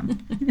can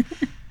come.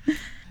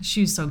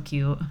 She's so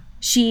cute.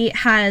 She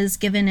has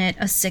given it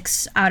a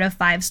 6 out of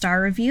 5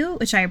 star review,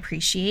 which I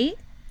appreciate.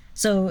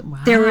 So wow.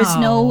 there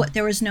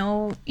was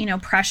no, you know,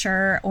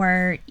 pressure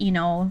or, you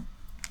know,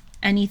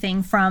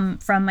 anything from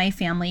my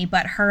family,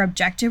 but her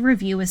objective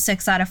review was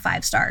 6 out of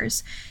 5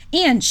 stars.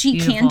 And she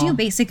Beautiful. Can do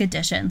basic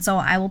edition, so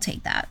I will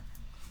take that.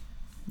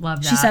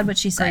 Love that. She said what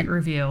she said. Great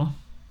review.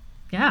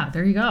 Yeah,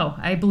 there you go.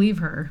 I believe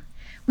her.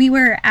 We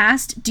were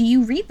asked, do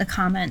you read the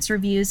comments,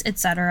 reviews,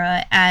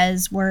 etc.,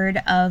 as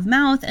word of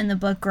mouth and the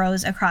book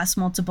grows across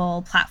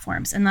multiple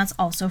platforms? And that's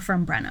also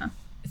from Brenna.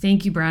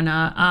 Thank you,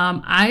 Brenna.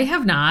 I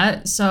have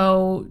not.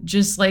 So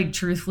just, like,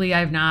 truthfully,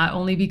 I've not,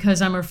 only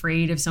because I'm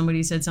afraid if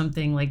somebody said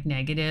something, like,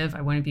 negative,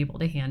 I wouldn't be able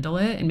to handle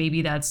it. And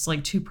maybe that's,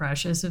 like, too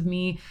precious of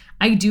me.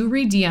 I do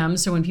read DMs.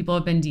 So when people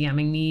have been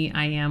DMing me,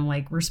 I am,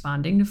 like,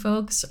 responding to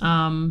folks.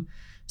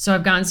 So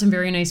I've gotten some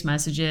very nice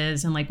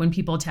messages, and, like, when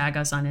people tag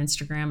us on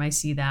Instagram, I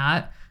see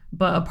that.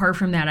 But apart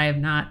from that, I have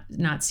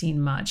not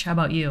seen much. How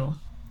about you?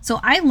 So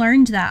I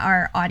learned that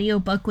our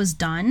audiobook was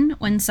done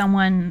when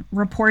someone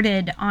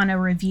reported on a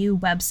review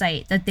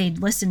website that they'd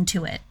listened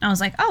to it. I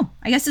was like, oh,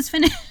 I guess it's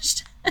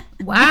finished.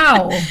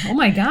 Wow. Oh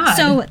my God.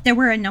 So there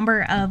were a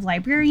number of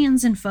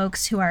librarians and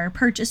folks who are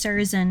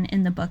purchasers and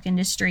in the book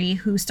industry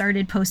who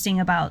started posting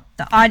about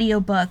the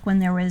audiobook when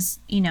there was,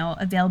 you know,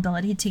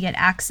 availability to get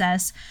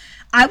access.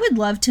 I would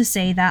love to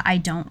say that I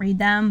don't read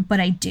them, but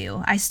I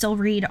do. I still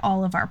read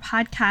all of our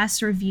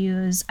podcast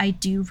reviews. I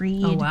do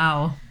read. Oh,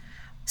 wow.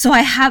 So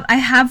I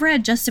have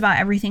read just about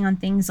everything on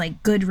things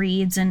like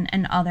Goodreads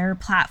and other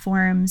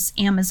platforms,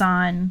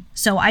 Amazon.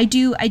 So I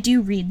do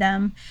read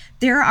them.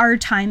 There are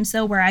times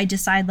though where I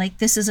decide like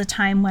this is a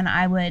time when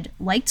I would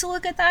like to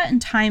look at that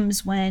and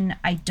times when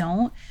I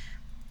don't.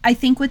 I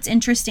think what's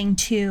interesting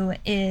too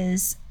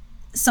is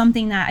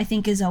something that I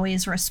think is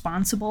always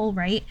responsible,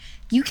 right?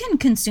 You can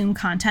consume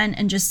content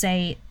and just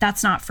say,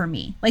 that's not for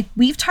me. Like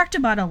we've talked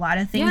about a lot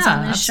of things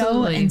on this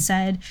show and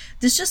said,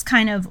 this just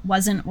kind of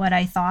wasn't what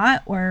I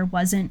thought or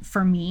wasn't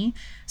for me.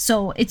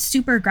 So it's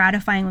super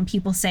gratifying when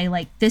people say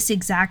like, this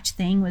exact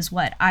thing was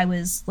what I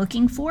was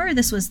looking for.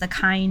 This was the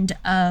kind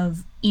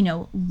of,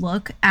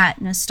 look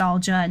at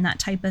nostalgia and that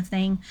type of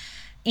thing.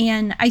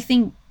 And I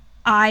think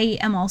I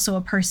am also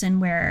a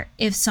person where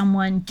if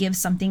someone gives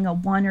something a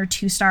 1 or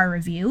 2 star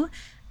review,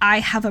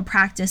 I have a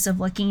practice of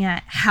looking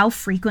at how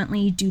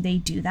frequently do they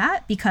do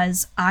that,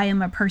 because I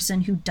am a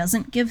person who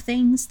doesn't give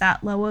things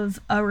that low of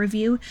a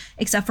review,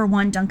 except for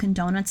one Dunkin'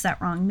 Donuts that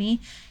wronged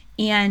me.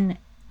 And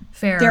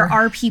fair. There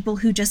are people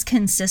who just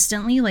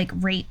consistently like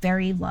rate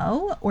very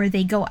low, or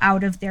they go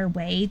out of their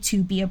way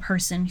to be a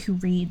person who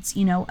reads,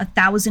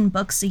 1,000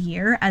 books a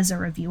year as a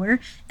reviewer,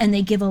 and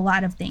they give a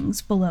lot of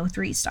things below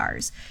 3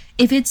 stars.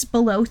 If it's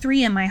below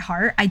 3 in my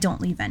heart, I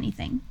don't leave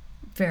anything.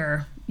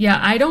 Fair. Yeah,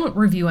 I don't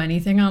review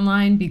anything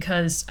online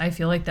because I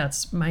feel like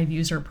my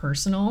views are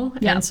personal.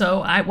 Yeah. And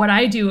so what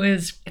I do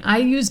is I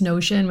use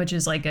Notion, which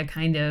is like a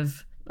kind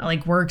of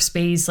like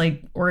workspace,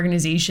 like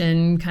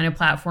organization kind of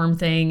platform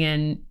thing.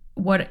 And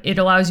what it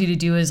allows you to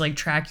do is like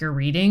track your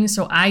reading.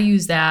 So I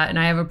use that, and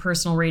I have a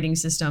personal rating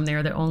system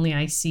there that only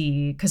I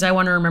see because I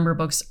want to remember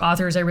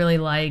authors I really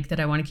like that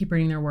I want to keep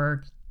reading their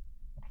work,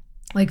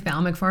 like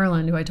Val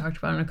McFarland, who I talked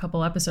about in a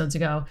couple episodes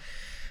ago.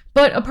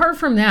 But apart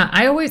from that,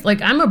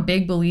 I'm a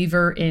big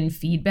believer in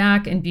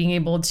feedback and being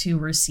able to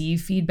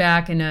receive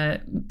feedback in a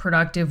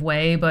productive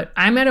way. But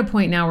I'm at a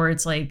point now where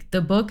it's like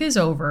the book is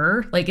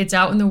over, like it's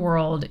out in the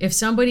world. If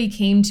somebody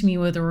came to me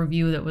with a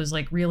review that was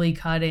like really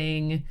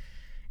cutting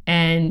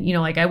and,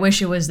 like I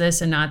wish it was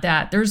this and not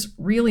that, there's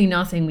really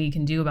nothing we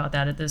can do about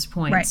that at this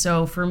point. Right.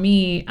 So for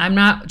me, I'm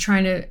not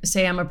trying to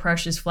say I'm a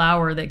precious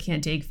flower that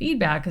can't take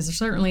feedback, because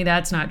certainly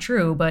that's not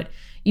true. But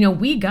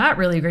we got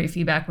really great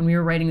feedback when we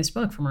were writing this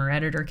book from our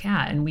editor,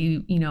 Kat, and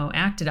we,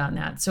 acted on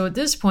that. So at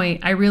this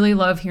point, I really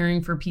love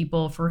hearing from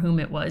people for whom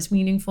it was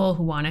meaningful,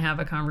 who want to have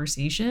a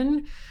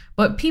conversation.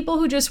 But people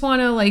who just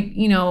want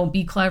to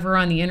be clever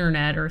on the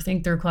internet or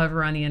think they're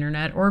clever on the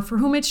internet, or for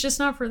whom it's just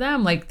not for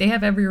them, like they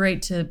have every right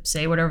to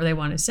say whatever they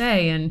want to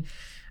say. And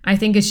I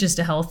think it's just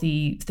a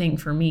healthy thing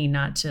for me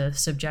not to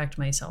subject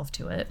myself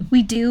to it.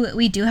 We do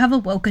have a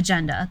woke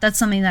agenda. That's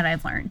something that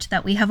I've learned,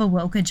 that we have a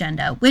woke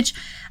agenda, which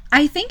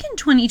I think in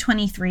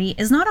 2023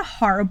 is not a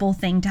horrible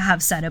thing to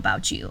have said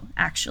about you,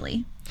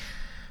 actually.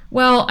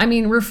 Well, I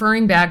mean,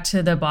 referring back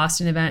to the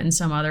Boston event and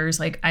some others,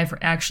 like I've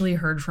actually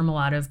heard from a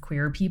lot of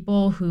queer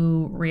people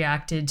who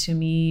reacted to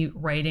me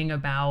writing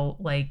about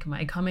like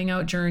my coming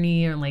out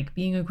journey and like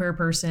being a queer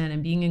person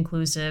and being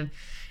inclusive.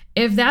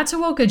 If that's a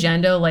woke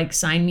agenda, like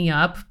sign me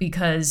up,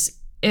 because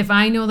if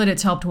I know that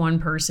it's helped one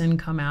person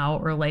come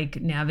out or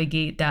like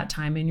navigate that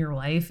time in your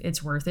life,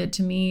 it's worth it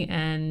to me.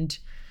 And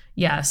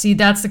yeah, see,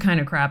 that's the kind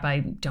of crap I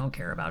don't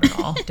care about at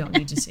all. Don't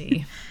need to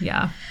see.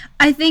 Yeah.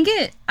 I think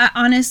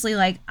honestly,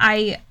 like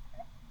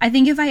I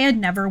think if I had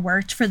never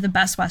worked for the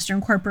Best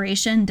Western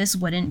Corporation, this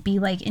wouldn't be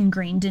like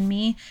ingrained in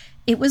me.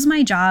 It was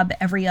my job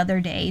every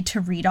other day to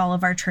read all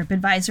of our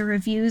TripAdvisor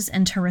reviews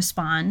and to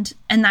respond.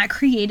 And that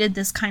created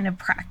this kind of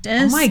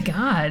practice. Oh my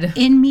God.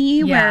 In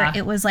me, where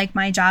it was like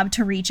my job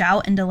to reach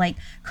out and to like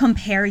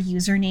compare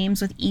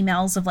usernames with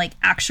emails of like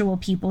actual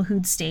people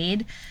who'd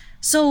stayed.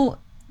 So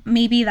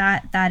maybe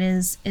that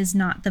is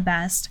not the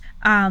best.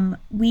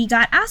 We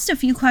got asked a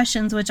few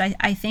questions, which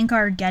I think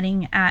are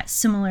getting at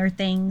similar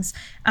things.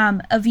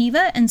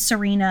 Aviva and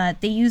Serena,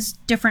 they use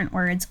different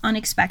words,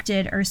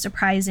 unexpected or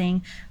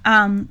surprising.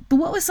 But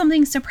what was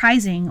something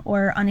surprising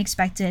or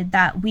unexpected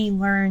that we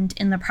learned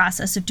in the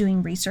process of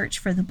doing research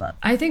for the book?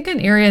 I think an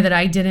area that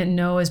I didn't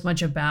know as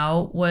much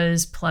about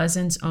was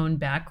Pleasant's own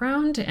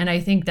background. And I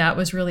think that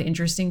was really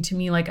interesting to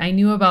me. Like I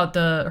knew about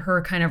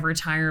her kind of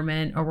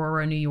retirement,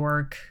 Aurora, New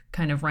York,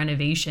 kind of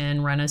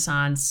renovation,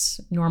 Renaissance,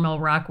 Normal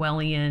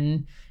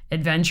Rockwellian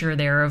adventure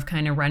there of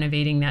kind of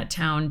renovating that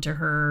town to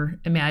her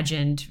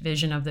imagined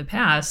vision of the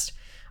past.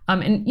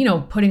 And,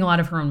 putting a lot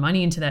of her own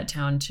money into that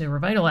town to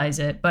revitalize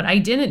it. But I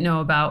didn't know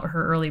about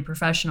her early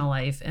professional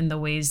life and the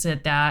ways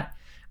that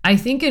I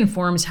think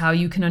informs how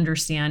you can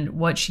understand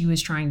what she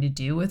was trying to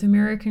do with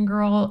American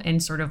Girl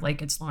and sort of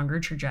like its longer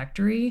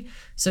trajectory.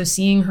 So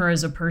seeing her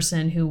as a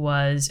person who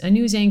was a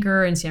news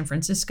anchor in San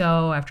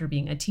Francisco after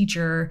being a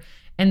teacher,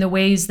 and the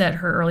ways that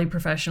her early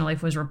professional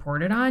life was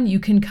reported on, you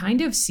can kind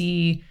of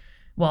see,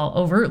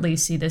 overtly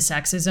see the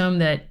sexism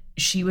that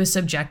she was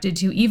subjected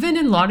to, even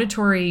in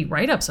laudatory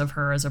write-ups of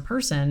her as a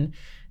person,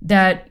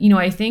 that,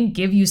 I think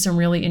give you some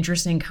really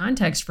interesting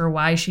context for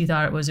why she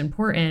thought it was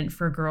important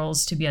for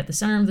girls to be at the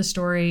center of the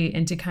story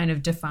and to kind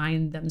of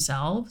define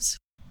themselves.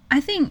 I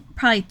think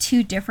probably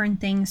two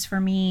different things for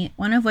me,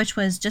 one of which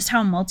was just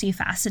how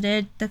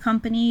multifaceted the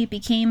company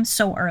became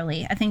so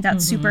early. I think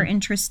that's super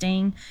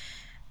interesting.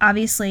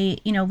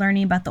 Obviously,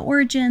 learning about the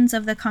origins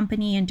of the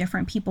company and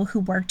different people who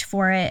worked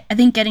for it. I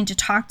think getting to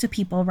talk to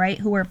people, right,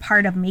 who were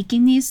part of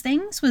making these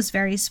things was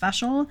very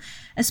special,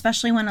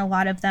 especially when a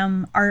lot of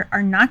them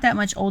are not that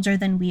much older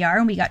than we are,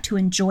 and we got to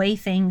enjoy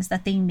things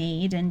that they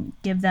made and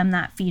give them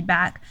that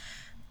feedback.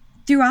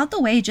 Throughout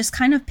the way, just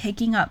kind of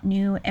picking up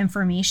new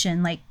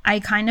information. Like,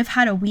 I kind of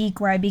had a week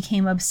where I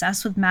became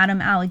obsessed with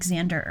Madame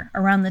Alexander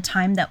around the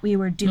time that we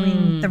were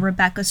doing the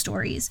Rebecca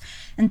stories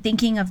and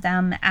thinking of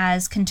them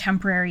as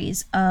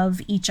contemporaries of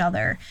each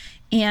other.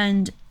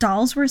 And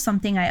dolls were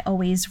something I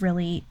always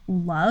really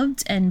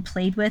loved and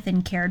played with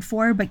and cared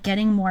for, but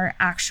getting more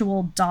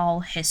actual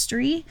doll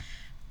history,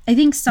 I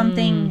think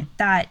something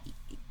that,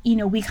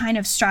 we kind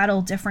of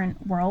straddle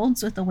different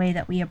worlds with the way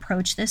that we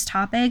approach this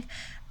topic.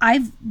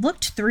 I've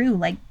looked through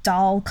like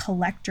doll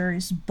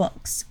collectors'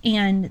 books,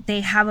 and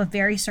they have a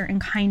very certain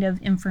kind of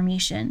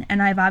information.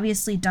 And I've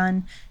obviously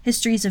done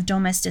histories of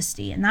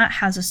domesticity, and that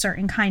has a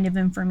certain kind of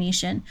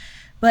information.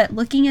 But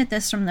looking at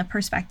this from the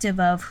perspective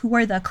of who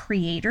are the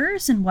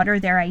creators and what are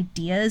their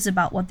ideas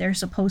about what they're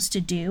supposed to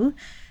do,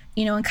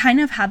 and kind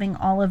of having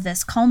all of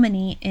this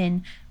culminate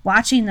in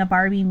watching the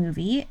Barbie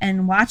movie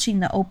and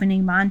watching the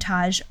opening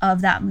montage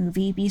of that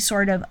movie be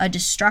sort of a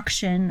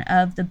destruction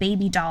of the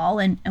baby doll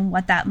and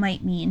what that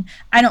might mean.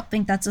 I don't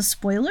think that's a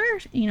spoiler.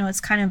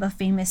 It's kind of a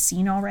famous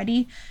scene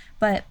already,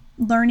 but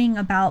learning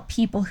about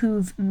people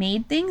who've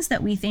made things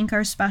that we think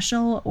are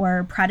special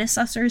or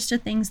predecessors to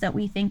things that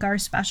we think are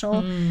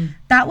special,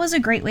 that was a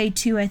great way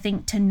too, I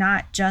think, to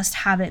not just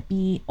have it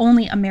be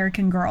only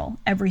American Girl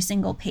every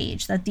single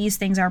page, that these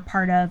things are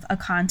part of a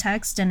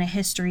context and a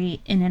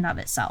history in and of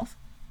itself.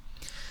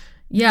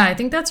 Yeah, I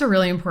think that's a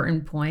really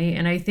important point.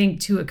 And I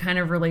think, too, it kind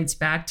of relates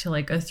back to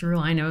like a through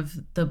line of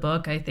the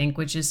book, I think,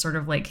 which is sort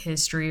of like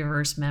history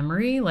versus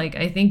memory. Like,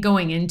 I think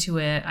going into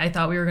it, I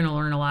thought we were going to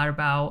learn a lot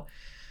about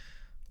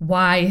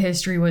why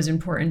history was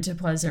important to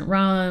Pleasant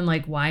Run,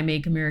 like why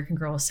Make American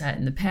Girl set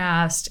in the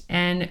past.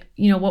 And,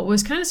 what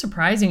was kind of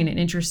surprising in an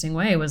interesting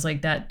way was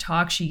like that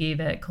talk she gave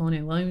at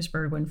Colonial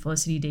Williamsburg when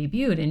Felicity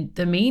debuted. And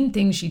the main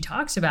thing she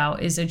talks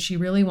about is that she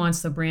really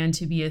wants the brand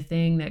to be a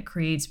thing that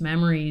creates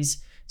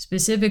memories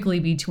specifically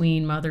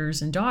between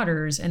mothers and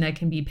daughters, and that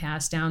can be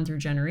passed down through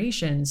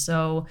generations.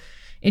 So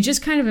it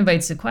just kind of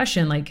invites the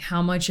question, like,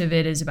 how much of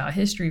it is about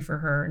history for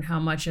her and how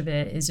much of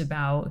it is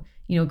about,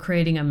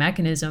 creating a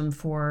mechanism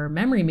for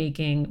memory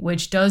making,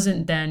 which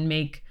doesn't then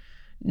make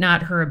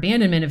not her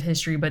abandonment of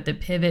history, but the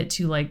pivot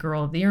to like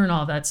Girl of the Year and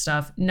all that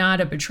stuff, not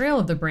a betrayal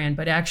of the brand,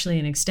 but actually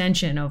an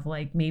extension of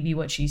like maybe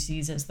what she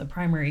sees as the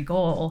primary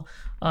goal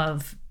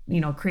of,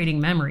 creating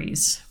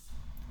memories.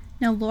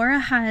 Now, Laura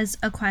has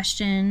a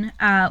question,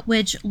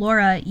 which,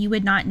 Laura, you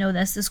would not know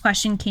this. This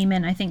question came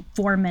in, I think,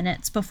 4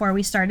 minutes before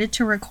we started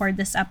to record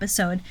this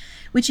episode,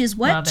 which is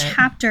what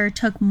chapter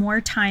took more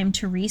time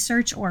to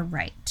research or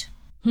write?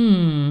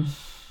 Do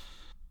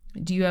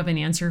you have an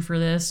answer for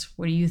this?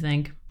 What do you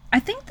think? I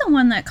think the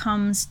one that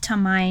comes to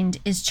mind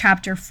is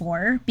chapter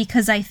 4,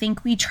 because I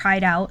think we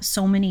tried out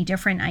so many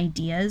different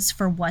ideas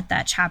for what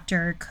that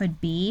chapter could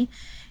be.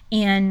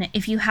 And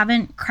if you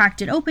haven't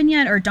cracked it open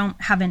yet or don't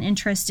have an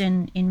interest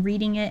in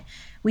reading it,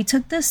 we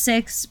took the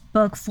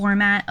 6-book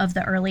format of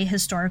the early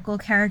historical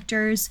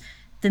characters,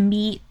 the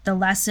meet, the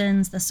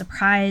lessons, the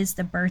surprise,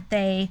 the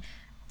birthday,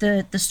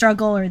 the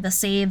struggle or the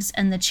saves,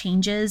 and the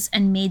changes,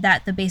 and made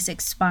that the basic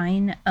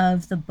spine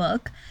of the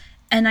book.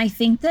 And I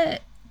think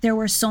that there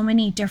were so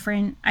many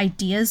different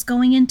ideas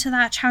going into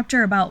that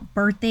chapter about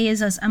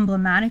birthdays as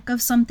emblematic of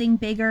something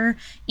bigger,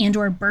 and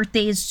or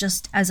birthdays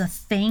just as a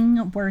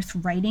thing worth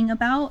writing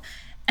about.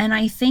 And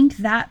I think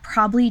that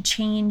probably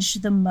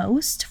changed the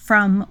most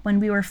from when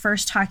we were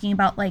first talking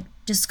about like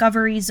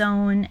Discovery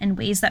Zone and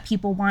ways that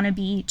people want to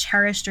be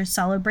cherished or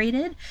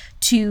celebrated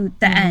to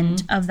the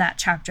end of that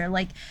chapter.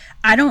 Like,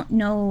 I don't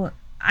know.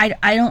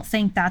 I don't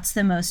think that's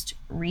the most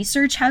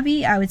research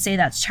heavy. I would say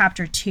that's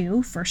chapter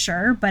 2 for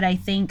sure. But I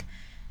think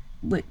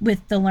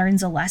with the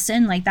learns a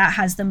lesson, like that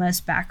has the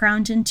most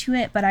background into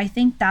it. But I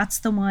think that's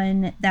the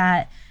one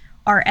that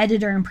our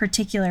editor in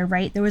particular,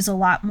 right, there was a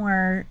lot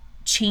more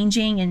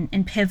changing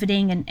and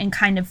pivoting and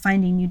kind of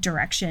finding new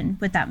direction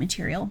with that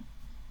material.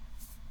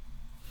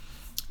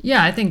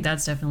 Yeah, I think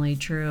that's definitely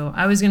true.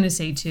 I was going to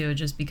say too,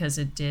 just because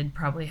it did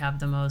probably have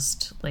the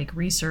most like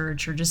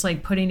research or just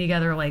like putting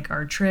together like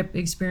our trip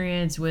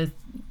experience with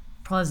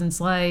Pleasant's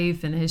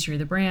life and the history of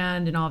the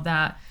brand and all of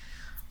that.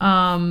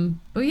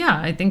 But yeah,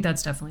 I think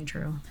that's definitely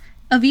true.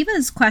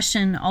 Aviva's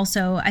question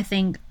also, I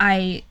think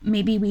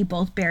maybe we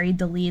both buried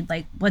the lead,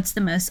 like what's the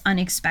most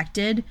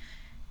unexpected?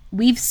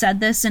 We've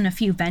said this in a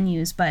few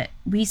venues, but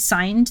we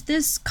signed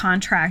this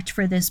contract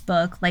for this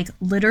book like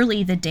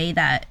literally the day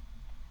that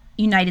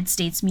United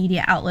States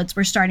media outlets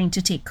were starting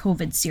to take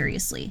COVID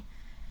seriously.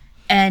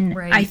 And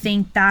I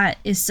think that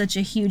is such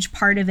a huge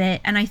part of it.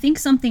 And I think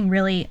something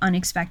really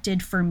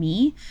unexpected for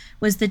me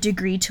was the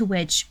degree to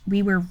which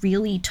we were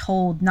really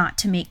told not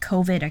to make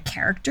COVID a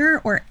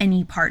character or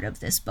any part of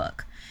this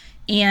book.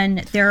 And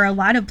there are a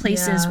lot of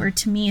places where,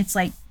 to me, it's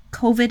like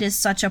COVID is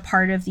such a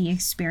part of the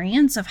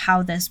experience of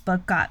how this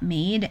book got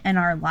made and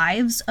our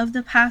lives of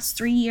the past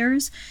 3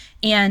 years.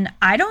 And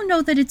I don't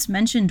know that it's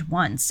mentioned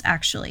once,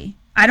 actually.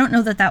 I don't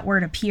know that that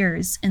word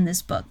appears in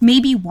this book.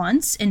 Maybe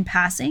once in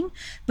passing,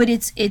 but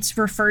it's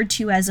referred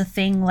to as a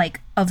thing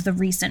like of the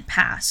recent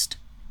past.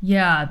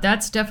 Yeah,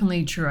 that's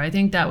definitely true. I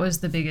think that was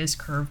the biggest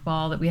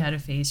curveball that we had to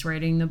face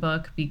writing the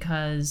book,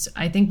 because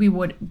I think we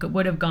would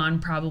have gone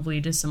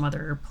probably to some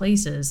other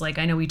places. Like,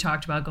 I know we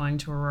talked about going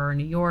to Aurora,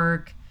 New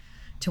York,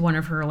 to one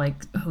of her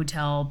like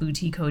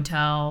boutique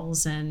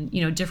hotels, and,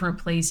 you know, different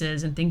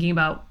places, and thinking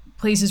about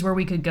places where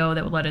we could go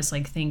that would let us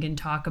like think and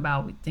talk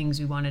about things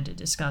we wanted to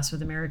discuss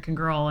with American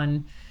Girl.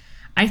 And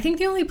I think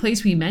the only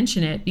place we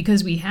mention it,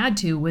 because we had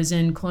to, was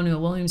in Colonial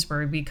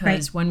Williamsburg,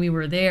 because when we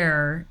were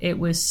there, it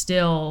was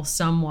still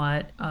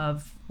somewhat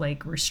of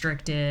like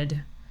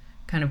restricted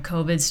kind of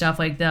COVID stuff.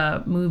 Like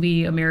the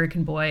movie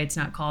American Boy, it's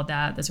not called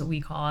that, that's what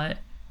we call it.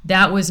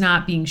 That was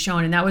not being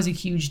shown, and that was a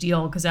huge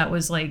deal because that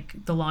was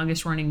like the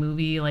longest running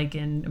movie like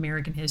in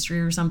American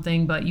history or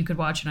something, but you could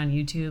watch it on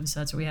YouTube, so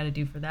that's what we had to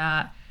do for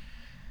that.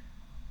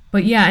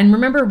 But yeah, and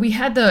remember we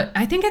had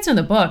I think it's in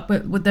the book,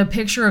 but with the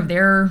picture of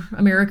their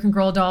American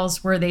Girl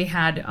dolls where they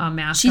had a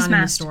mask on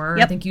in the store.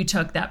 Yep. I think you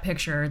took that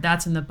picture.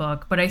 That's in the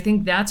book. But I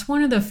think that's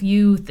one of the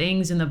few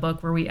things in the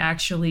book where we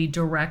actually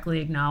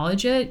directly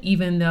acknowledge it,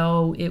 even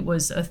though it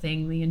was a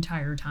thing the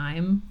entire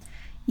time.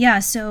 Yeah,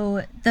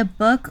 so the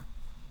book,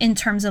 in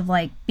terms of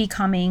like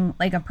becoming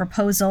like a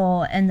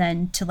proposal and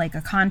then to like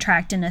a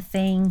contract and a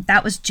thing,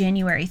 that was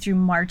January through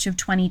March of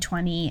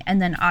 2020.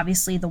 And then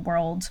obviously the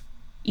world,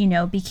 you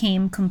know,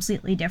 became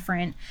completely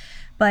different.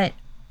 But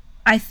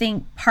I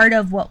think part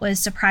of what was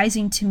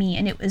surprising to me,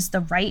 and it was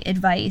the right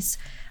advice,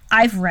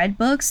 I've read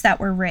books that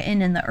were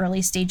written in the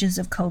early stages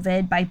of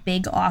COVID by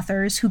big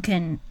authors who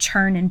can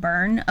churn and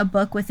burn a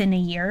book within a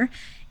year.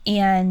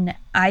 And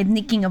I'm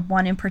thinking of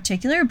one in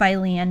particular by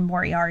Liane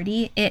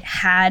Moriarty. It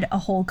had a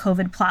whole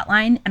COVID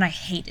plotline, and I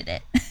hated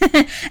it.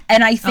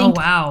 And I think,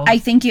 I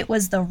think it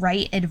was the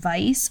right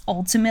advice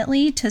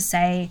ultimately to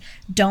say,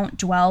 don't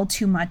dwell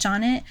too much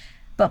on it.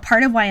 But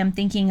part of why I'm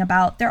thinking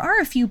about, there are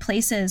a few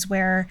places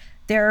where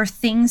there are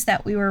things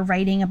that we were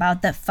writing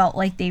about that felt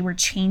like they were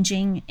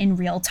changing in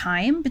real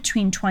time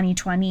between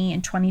 2020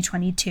 and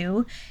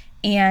 2022.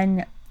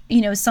 And,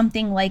 you know,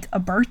 something like A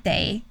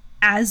Birthday,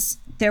 as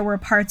there were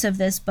parts of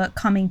this book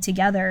coming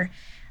together.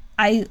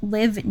 I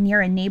live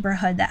near a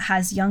neighborhood that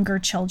has younger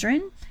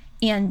children,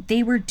 and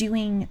they were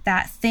doing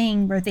that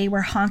thing where they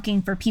were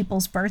honking for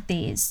people's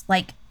birthdays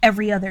like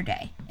every other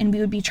day. And we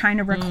would be trying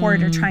to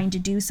record or trying to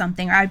do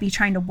something, or I'd be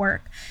trying to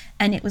work.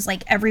 And it was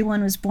like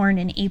everyone was born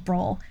in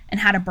April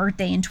and had a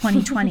birthday in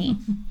 2020.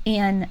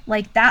 And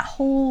like that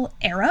whole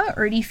era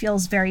already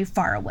feels very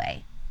far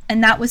away.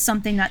 And that was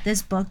something that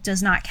this book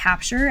does not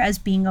capture as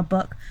being a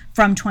book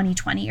from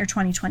 2020 or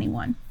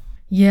 2021.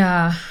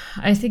 Yeah,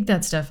 I think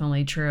that's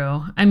definitely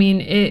true. I mean,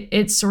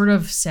 it's sort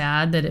of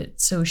sad that it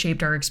so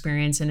shaped our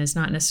experience and is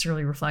not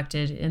necessarily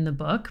reflected in the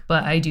book,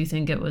 but I do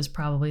think it was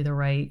probably the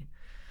right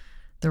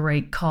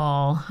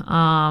call.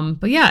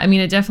 But yeah, I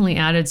mean, it definitely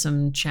added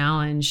some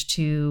challenge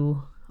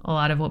to a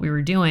lot of what we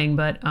were doing.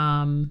 But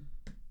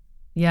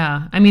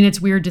yeah, I mean,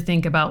 it's weird to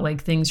think about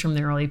like things from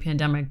the early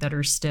pandemic that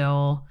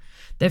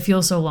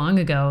feel so long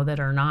ago that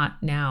are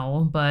not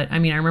now. But I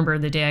mean, I remember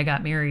the day I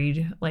got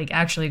married,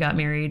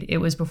 it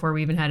was before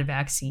we even had a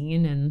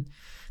vaccine, and there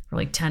were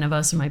like 10 of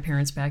us in my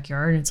parents'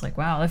 backyard. And it's like,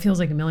 wow, that feels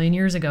like a million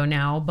years ago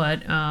now.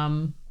 But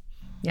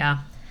yeah.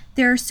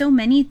 There are so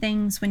many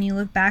things when you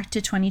look back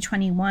to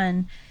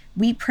 2021.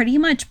 We pretty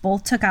much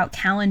both took out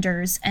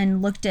calendars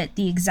and looked at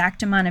the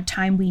exact amount of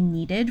time we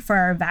needed for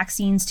our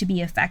vaccines to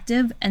be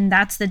effective. And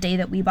that's the day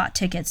that we bought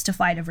tickets to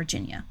fly to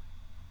Virginia.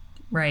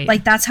 Right.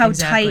 Like that's how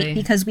tight,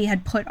 because we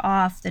had put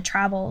off the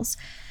travels.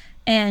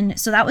 And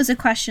so that was a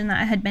question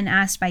that had been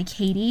asked by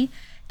Katie.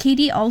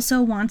 Katie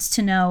also wants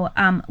to know,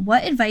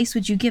 what advice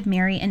would you give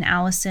Mary and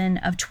Allison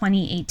of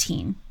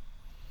 2018?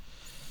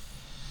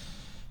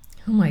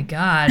 Oh my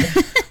God.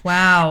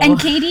 Wow. And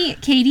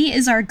Katie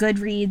is our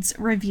Goodreads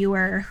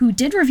reviewer who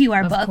did review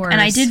our book.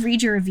 And I did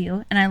read your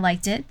review and I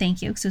liked it.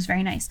 Thank you, because it was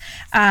very nice.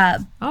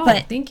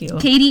 But thank you.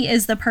 Katie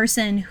is the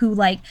person who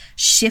like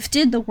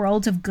shifted the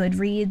world of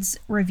Goodreads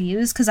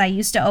reviews, because I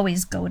used to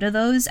always go to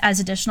those as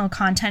additional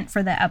content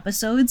for the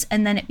episodes.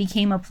 And then it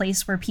became a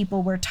place where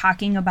people were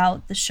talking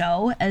about the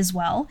show as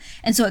well.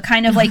 And so it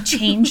kind of like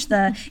changed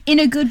in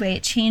a good way,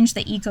 it changed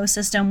the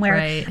ecosystem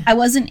where I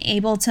wasn't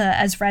able to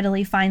as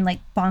readily find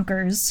like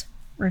bonkers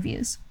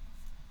reviews.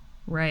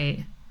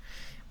 Right.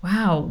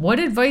 Wow. What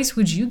advice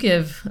would you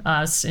give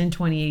us in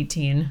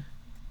 2018? Oh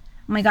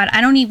my God,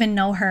 I don't even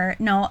know her.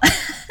 No.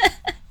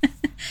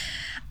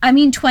 I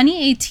mean,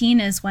 2018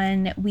 is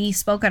when we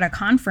spoke at a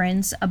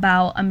conference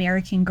about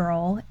American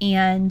Girl,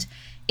 and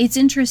it's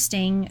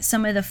interesting.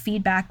 Some of the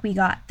feedback we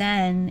got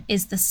then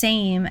is the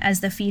same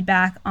as the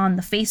feedback on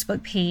the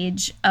Facebook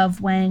page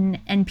of when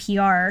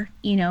NPR,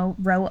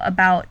 wrote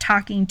about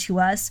talking to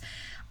us.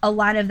 A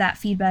lot of that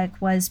feedback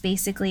was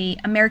basically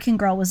American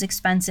Girl was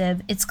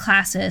expensive. It's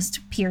classist,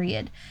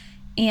 period.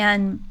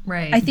 And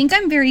right. I think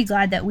I'm very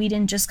glad that we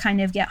didn't just kind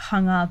of get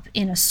hung up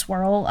in a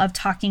swirl of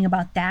talking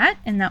about that,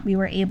 and that we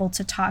were able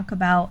to talk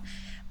about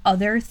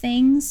other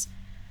things.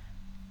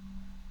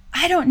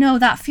 I don't know,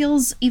 that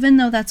feels, even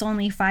though that's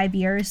only 5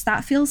 years,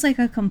 that feels like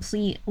a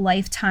complete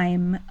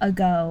lifetime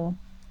ago.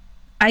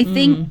 I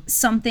think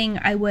something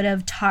I would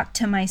have talked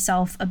to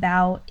myself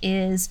about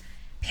is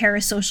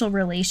parasocial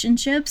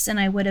relationships, and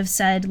I would have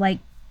said, like,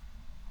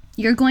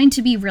 you're going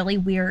to be really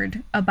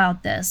weird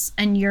about this,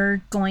 and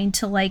you're going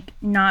to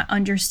not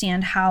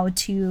understand how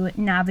to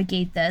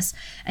navigate this,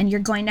 and you're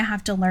going to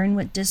have to learn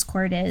what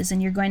Discord is,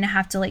 and you're going to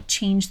have to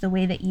change the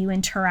way that you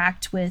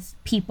interact with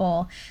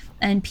people,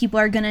 and people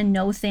are going to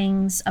know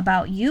things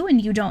about you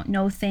and you don't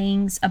know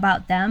things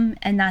about them,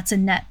 and that's a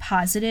net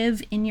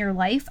positive in your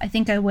life. I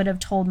think I would have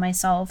told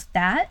myself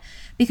that,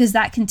 because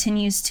that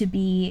continues to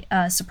be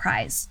a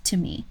surprise to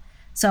me.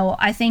 So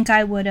I think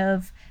I would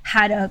have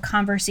had a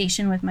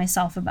conversation with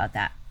myself about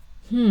that.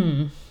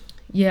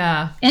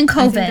 Yeah. And COVID.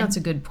 I think that's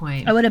a good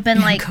point. I would have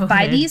been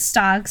buy these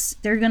stocks.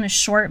 They're going to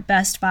short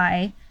Best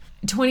Buy.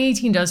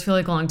 2018 does feel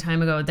like a long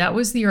time ago. That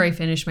was the year I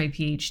finished my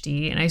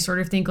PhD. And I sort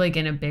of think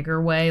in a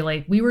bigger way,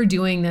 we were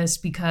doing this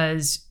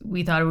because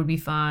we thought it would be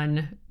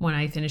fun when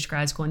I finished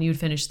grad school, and you had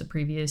finished the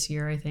previous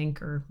year, I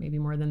think, or maybe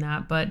more than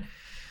that. But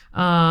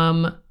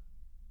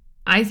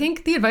I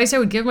think the advice I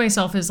would give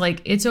myself is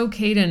it's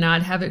okay to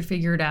not have it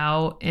figured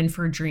out and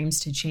for dreams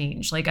to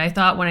change. I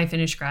thought when I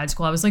finished grad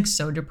school, I was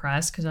so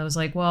depressed because I was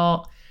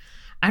well,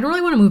 I don't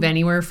really want to move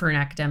anywhere for an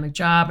academic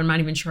job. I'm not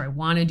even sure I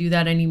want to do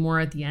that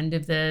anymore at the end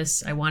of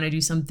this. I want to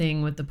do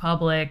something with the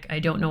public. I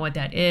don't know what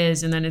that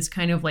is. And then it's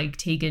kind of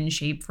taken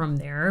shape from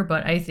there.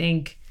 But I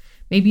think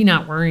maybe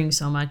not worrying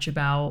so much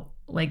about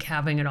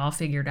having it all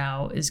figured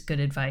out is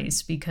good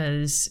advice,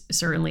 because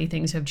certainly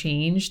things have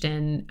changed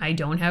and I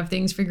don't have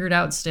things figured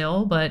out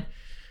still, but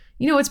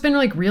it's been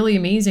really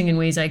amazing in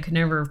ways I could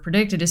never have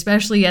predicted,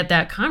 especially at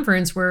that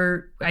conference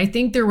where I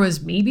think there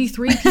was maybe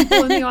 3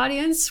 people in the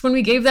audience when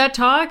we gave that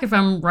talk, if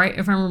I'm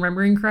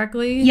remembering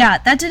correctly. Yeah,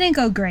 that didn't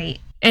go great.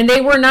 And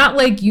they were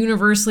not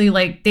universally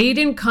they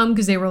didn't come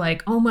because they were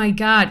oh my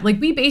God.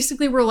 We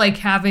basically were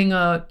having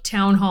a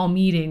town hall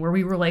meeting where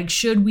we were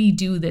should we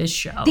do this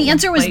show? The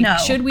answer was no.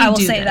 Should we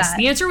do this? That.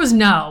 The answer was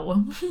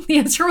no. The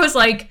answer was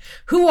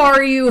who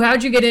are you?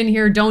 How'd you get in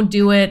here? Don't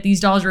do it.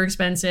 These dolls are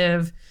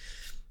expensive.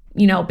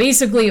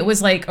 Basically it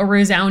was a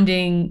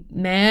resounding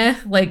meh,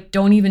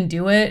 don't even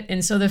do it.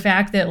 And so the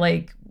fact that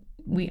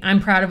I'm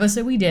proud of us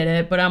that we did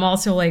it, but I'm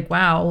also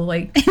wow,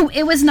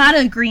 it was not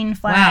a green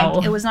flag.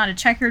 Wow. It was not a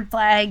checkered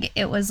flag.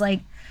 It was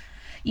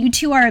you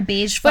two are a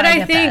beige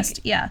flag at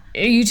best. Yeah.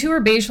 You two are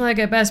beige flag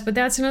at best, but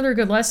that's another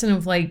good lesson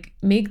of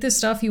make the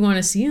stuff you want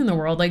to see in the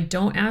world.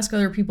 Don't ask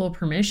other people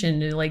permission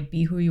to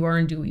be who you are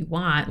and do what you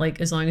want.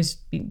 As long as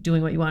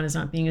doing what you want is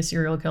not being a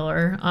serial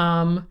killer.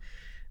 I'm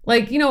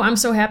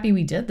so happy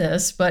we did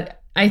this,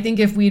 but I think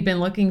if we'd been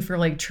looking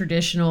for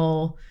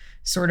traditional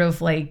sort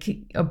of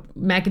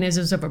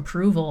mechanisms of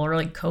approval or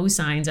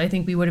cosigns, I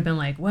think we would have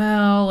been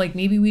well,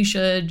 maybe we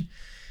should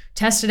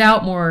test it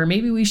out more.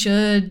 Maybe we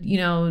should,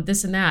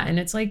 this and that. And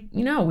it's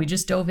we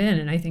just dove in,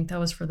 and I think that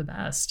was for the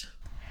best.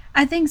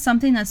 I think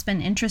something that's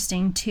been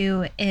interesting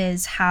too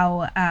is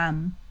how,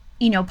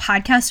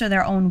 podcasts are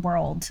their own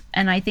world.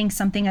 And I think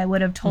something I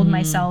would have told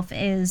myself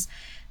is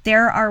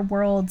there are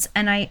worlds,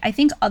 and I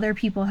think other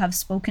people have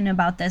spoken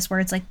about this, where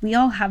it's we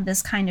all have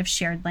this kind of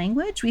shared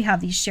language. We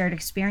have these shared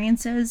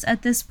experiences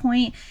at this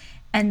point,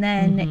 and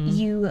then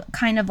you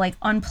kind of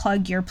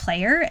unplug your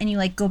player and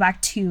you go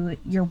back to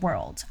your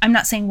world. I'm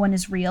not saying one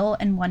is real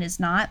and one is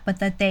not, but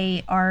that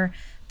they are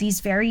these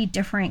very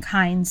different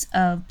kinds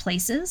of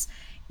places,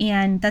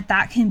 and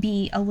that can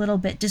be a little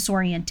bit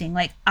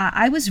disorienting.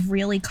 I was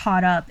really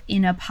caught up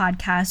in a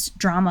podcast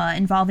drama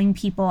involving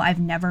people I've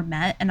never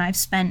met, and I've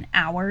spent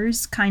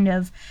hours kind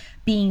of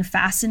being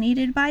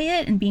fascinated by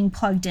it and being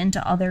plugged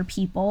into other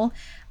people.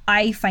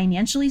 I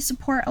financially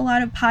support a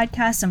lot of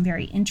podcasts. I'm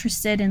very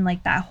interested in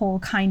that whole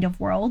kind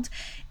of world.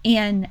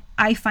 And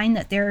I find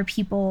that there are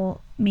people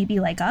maybe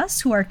like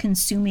us who are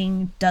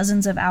consuming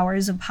dozens of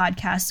hours of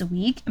podcasts a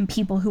week, and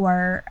people who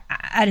are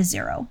at a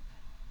zero.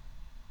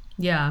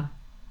 Yeah.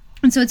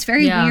 And so it's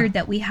very weird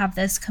that we have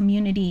this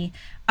community.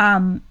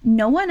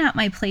 No one at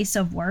my place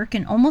of work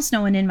and almost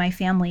no one in my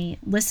family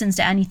listens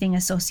to anything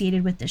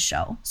associated with this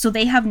show. So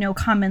they have no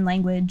common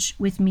language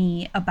with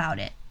me about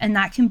it. And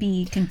that can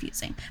be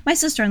confusing. My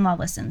sister-in-law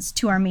listens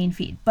to our main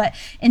feed. But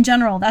in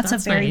general, that's a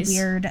very nice.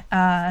 Weird,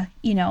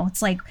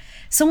 it's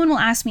someone will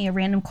ask me a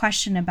random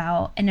question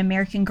about an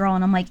American Girl.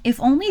 And I'm if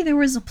only there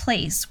was a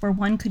place where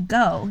one could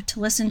go to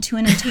listen to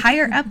an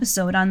entire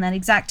episode on that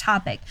exact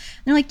topic.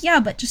 And they're yeah,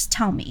 but just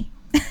tell me.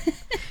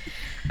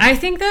 I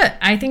think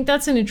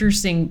that's an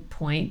interesting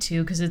point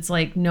too, because it's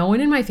like no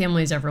one in my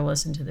family has ever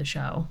listened to the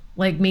show.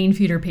 Like main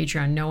feed or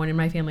Patreon, no one in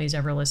my family has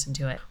ever listened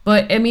to it.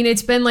 But I mean,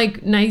 it's been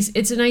like nice.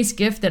 It's a nice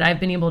gift that I've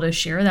been able to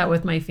share that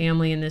with my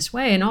family in this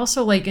way, and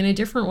also like in a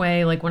different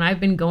way. Like when I've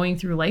been going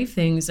through life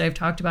things that I've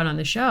talked about on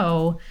the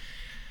show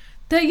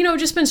that, you know,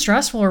 just been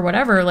stressful or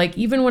whatever. Like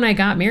even when I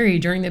got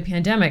married during the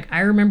pandemic, I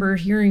remember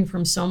hearing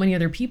from so many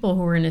other people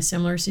who were in a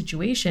similar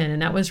situation,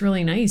 and that was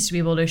really nice to be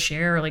able to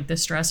share like the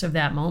stress of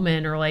that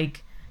moment or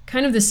like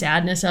kind of the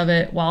sadness of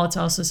it while it's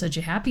also such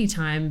a happy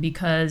time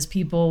because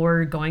people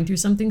were going through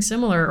something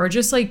similar, or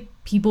just like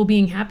people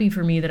being happy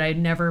for me that I'd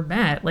never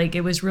met. Like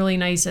it was really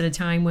nice at a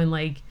time when,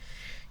 like,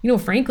 you know,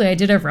 frankly, I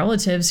did have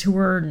relatives who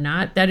were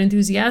not that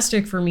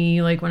enthusiastic for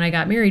me, like when I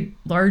got married,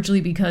 largely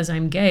because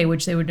I'm gay,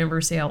 which they would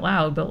never say out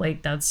loud, but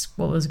like that's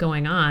what was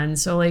going on.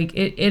 So like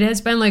it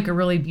has been like a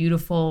really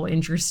beautiful,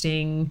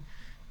 interesting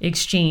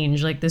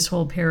exchange, like this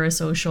whole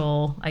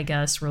parasocial, I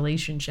guess,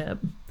 relationship.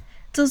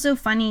 It's also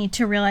funny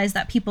to realize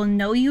that people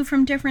know you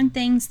from different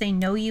things. They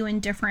know you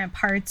in different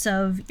parts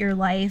of your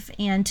life,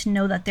 and to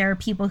know that there are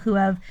people who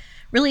have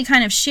really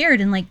kind of shared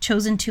and like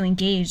chosen to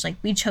engage. Like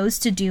we chose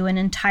to do an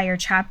entire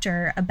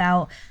chapter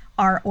about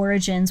our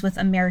origins with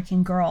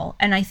American Girl.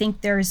 And I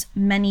think there's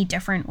many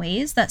different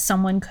ways that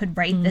someone could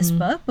write this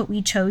book, but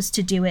we chose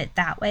to do it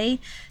that way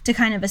to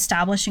kind of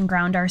establish and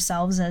ground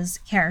ourselves as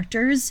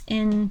characters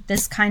in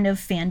this kind of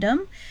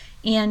fandom.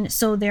 And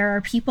so there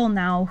are people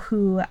now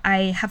who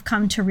I have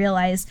come to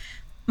realize.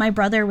 My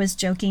brother was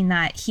joking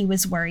that he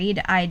was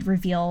worried I'd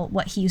reveal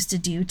what he used to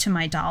do to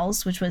my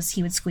dolls, which was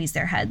he would squeeze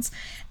their heads.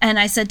 And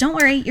I said, don't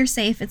worry, you're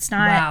safe. It's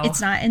not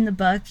in the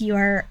book.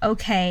 You're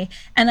okay.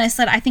 And I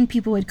said, I think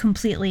people would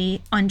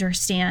completely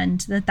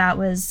understand that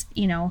was,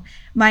 you know,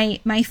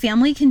 my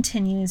family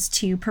continues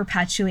to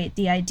perpetuate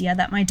the idea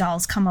that my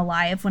dolls come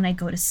alive when I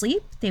go to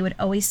sleep. They would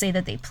always say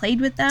that they played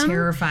with them.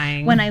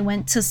 Terrifying. When I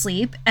went to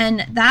sleep.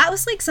 And that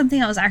was like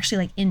something I was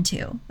actually like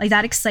into. Like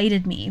that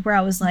excited me, where I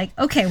was like,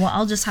 okay, well,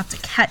 I'll just have to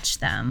catch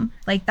them.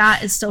 Like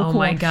that is so cool. Oh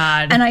my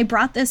God. And I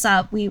brought this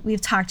up.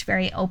 We've talked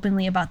very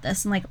openly about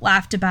this and like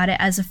laughed about it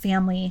as a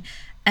family.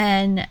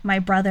 And my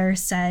brother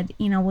said,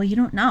 you know, well, you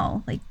don't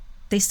know. Like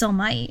they still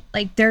might.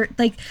 Like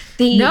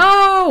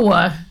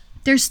No.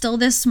 There's still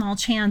this small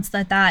chance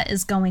that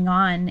is going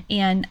on.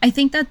 And I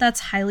think that that's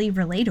highly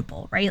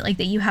relatable, right? Like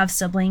that you have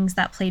siblings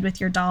that played with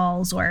your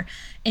dolls, or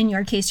in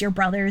your case, your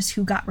brothers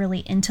who got really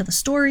into the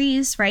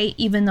stories, right?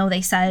 Even though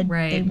they said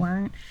they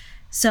weren't.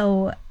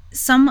 So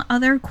some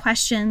other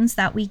questions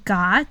that we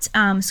got.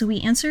 So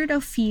we answered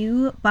a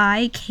few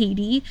by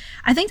Katie.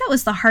 I think that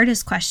was the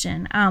hardest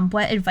question.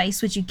 What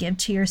advice would you give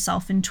to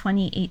yourself in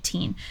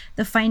 2018?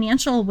 The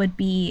financial would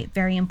be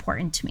very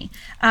important to me.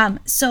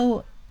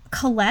 So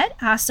Colette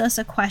asked us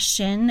a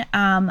question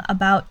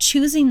about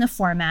choosing the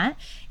format,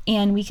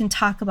 and we can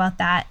talk about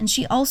that. And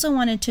she also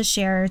wanted to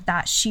share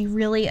that she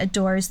really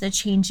adores the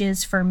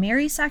changes for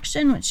Mary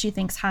section, which she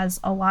thinks has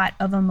a lot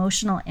of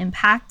emotional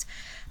impact.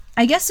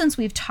 I guess since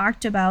we've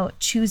talked about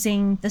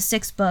choosing the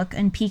 6th book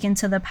and Peek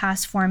into the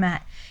Past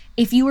format,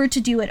 if you were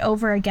to do it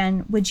over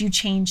again, would you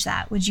change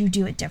that? Would you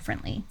do it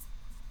differently?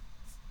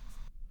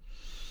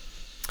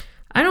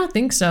 I don't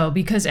think so,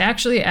 because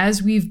actually,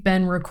 as we've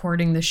been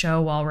recording the show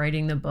while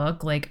writing the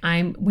book, like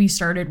we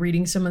started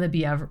reading some of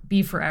the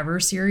Be Forever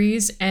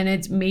series, and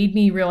it's made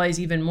me realize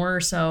even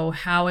more so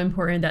how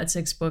important that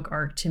 6th book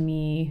arc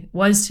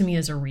was to me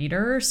as a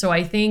reader. So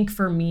I think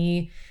for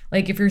me,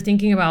 like if you're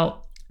thinking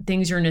about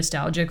things you're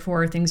nostalgic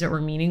for, things that were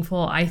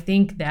meaningful, I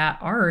think that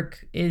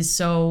arc is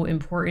so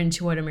important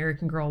to what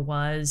American Girl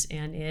was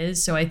and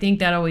is. So I think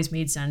that always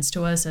made sense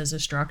to us as a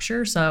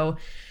structure. So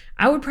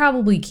I would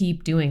probably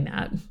keep doing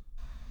that.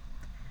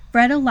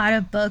 Read a lot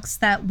of books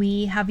that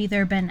we have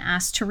either been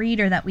asked to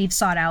read or that we've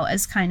sought out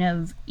as kind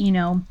of, you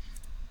know,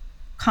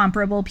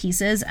 comparable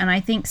pieces. And I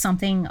think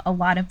something a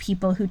lot of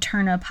people who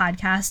turn a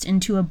podcast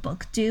into a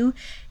book do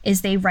is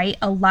they write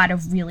a lot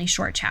of really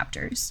short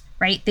chapters,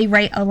 right? They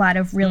write a lot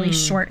of really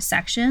short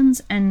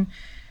sections, and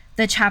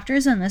the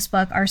chapters in this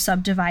book are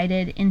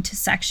subdivided into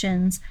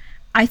sections.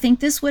 I think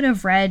this would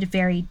have read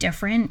very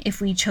different if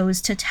we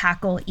chose to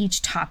tackle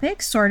each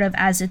topic sort of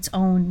as its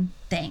own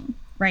thing.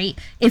 Right?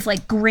 If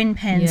like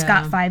Grinpins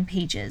got 5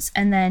 pages,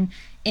 and then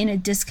in a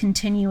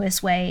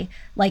discontinuous way,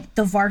 like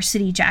the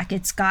Varsity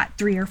Jackets got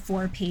 3 or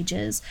 4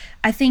 pages.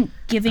 I think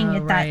giving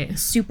it that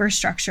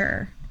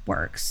superstructure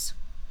works.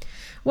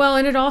 Well,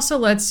 and it also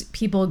lets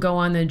people go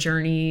on the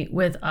journey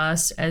with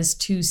us as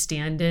 2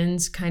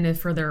 stand-ins kind of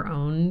for their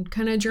own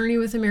kind of journey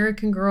with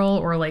American Girl,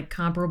 or like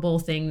comparable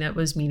thing that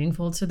was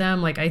meaningful to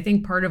them. Like I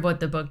think part of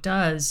what the book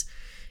does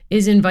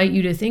is invite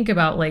you to think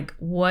about, like,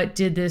 what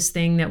did this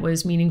thing that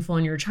was meaningful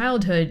in your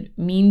childhood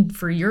mean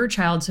for your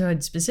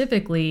childhood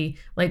specifically?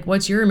 Like,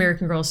 what's your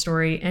American Girl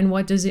story, and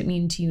what does it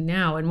mean to you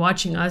now? And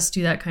watching us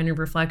do that kind of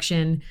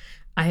reflection,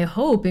 I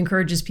hope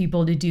encourages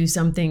people to do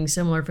something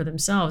similar for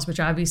themselves, which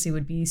obviously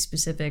would be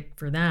specific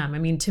for them. I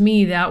mean, to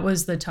me, that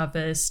was the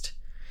toughest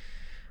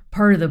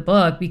part of the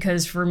book,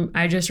 because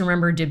I just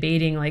remember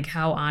debating like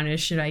how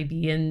honest should I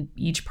be in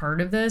each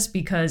part of this,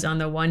 because on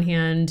the one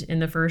hand, in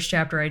the first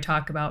chapter I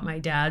talk about my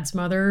dad's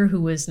mother,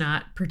 who was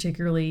not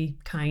particularly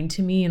kind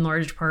to me, in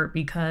large part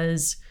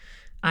because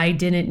I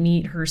didn't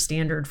meet her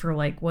standard for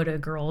like what a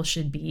girl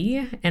should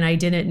be, and I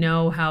didn't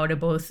know how to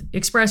both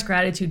express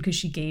gratitude because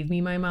she gave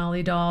me my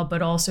Molly doll,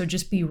 but also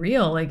just be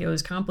real. Like, it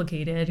was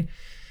complicated.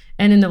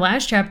 And in the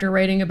last chapter,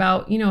 writing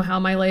about, you know, how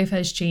my life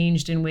has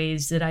changed in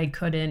ways that I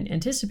couldn't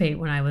anticipate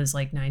when I was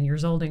like 9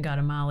 years old and got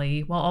a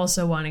Molly, while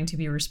also wanting to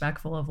be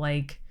respectful of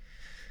like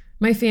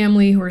my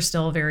family, who are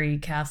still very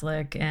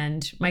Catholic,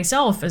 and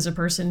myself as a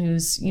person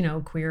who's, you know,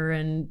 queer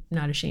and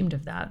not ashamed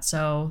of that.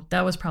 So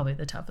that was probably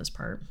the toughest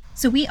part.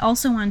 So we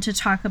also want to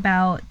talk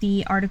about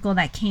the article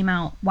that came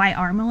out, Why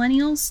Are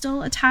Millennials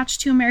Still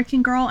Attached to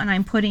American Girl? And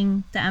I'm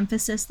putting the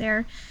emphasis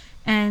there.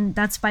 And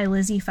that's by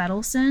Lizzie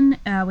Fedelson,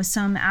 with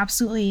some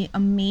absolutely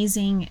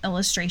amazing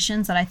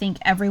illustrations that I think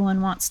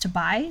everyone wants to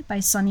buy,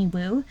 by Sunny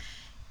Wu.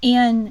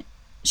 And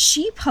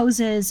she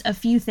poses a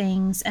few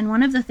things. And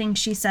one of the things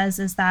she says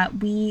is that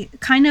we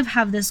kind of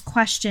have this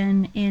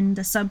question in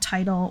the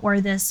subtitle, or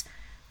this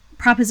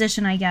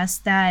proposition, I guess,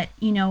 that,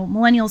 you know,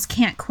 millennials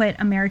can't quit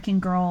American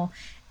Girl,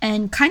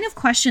 and kind of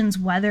questions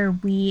whether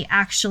we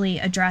actually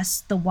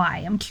address the why.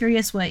 I'm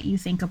curious what you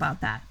think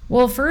about that.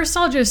 Well, first,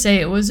 I'll just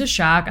say it was a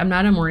shock. I'm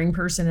not a morning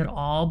person at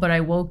all, but I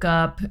woke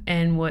up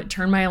and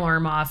turned my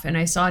alarm off, and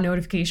I saw a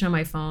notification on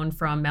my phone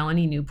from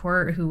Melanie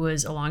Newport, who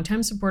was a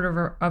longtime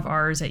supporter of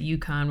ours at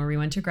UConn, where we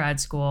went to grad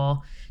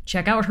school.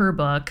 Check out her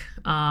book.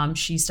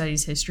 She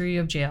studies history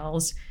of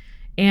jails.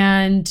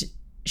 And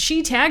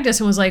she tagged us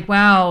and was like,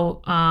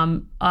 wow,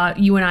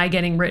 you and I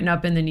getting written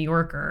up in the New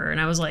Yorker. And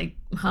I was like,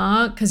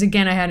 huh? Because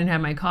again, I hadn't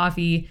had my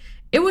coffee.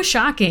 It was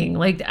shocking.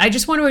 Like, I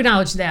just want to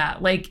acknowledge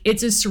that. Like,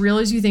 it's as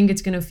surreal as you think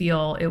it's going to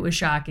feel. It was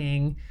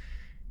shocking.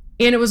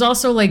 And it was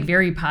also like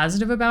very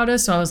positive about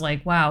us. So I was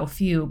like, wow,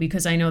 phew,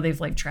 because I know they've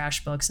like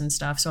trashed books and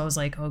stuff. So I was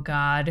like, oh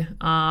God.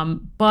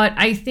 But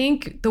I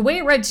think the way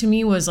it read to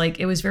me was like,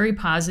 it was very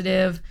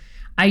positive.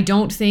 I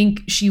don't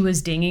think she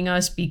was dinging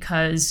us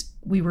because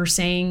we were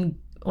saying,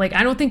 like,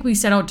 I don't think we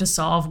set out to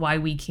solve why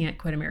we can't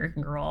quit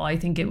American Girl. I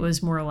think it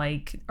was more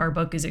like our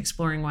book is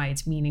exploring why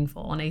it's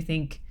meaningful. And I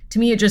think, to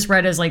me, it just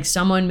read as like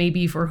someone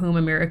maybe for whom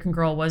American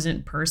Girl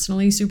wasn't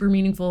personally super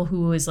meaningful,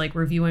 who was like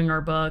reviewing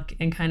our book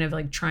and kind of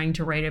like trying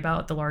to write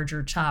about the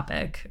larger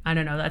topic. I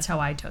don't know. That's how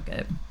I took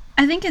it.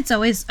 I think it's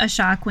always a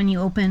shock when you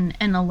open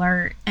an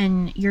alert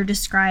and you're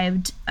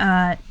described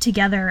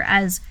together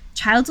as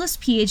childless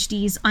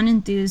PhDs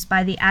unenthused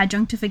by the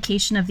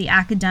adjunctification of the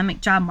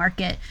academic job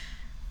market.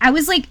 I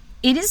was like,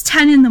 it is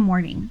 10 in the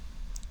morning.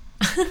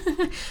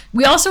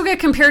 We also get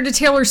compared to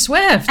Taylor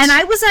Swift. And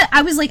I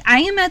was like, I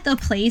am at the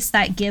place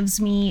that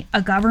gives me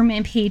a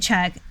government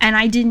paycheck, and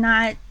I did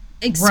not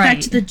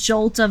expect the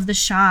jolt of the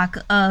shock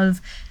of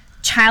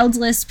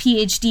childless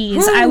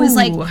PhDs. Ooh. I was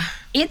like,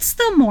 it's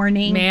the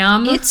morning.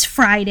 Ma'am. It's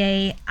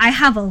Friday. I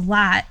have a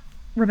lot,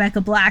 Rebecca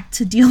Black,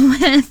 to deal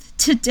with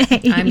today.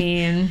 I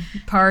mean,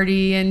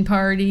 party.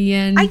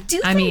 I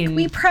think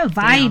we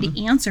provide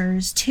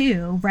answers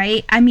too,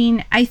 right? I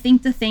mean, I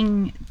think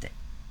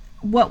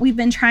what we've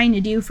been trying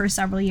to do for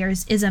several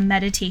years is a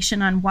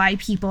meditation on why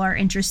people are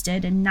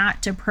interested, and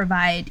not to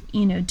provide,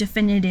 you know,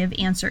 definitive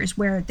answers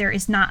where there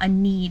is not a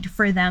need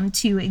for them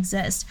to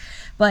exist.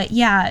 But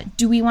yeah,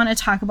 do we want to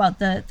talk about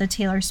the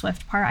Taylor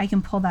Swift part? I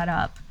can pull that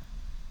up.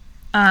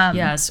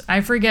 Yes,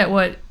 I forget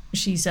what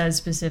she says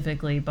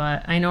specifically,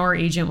 but I know our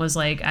agent was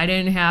like, I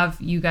didn't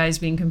have you guys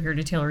being compared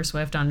to Taylor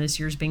Swift on this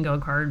year's bingo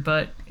card,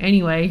 but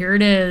anyway, here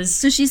it is.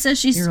 So she says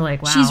she's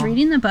like, wow. She's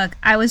reading the book.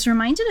 I was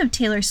reminded of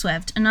Taylor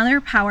Swift, another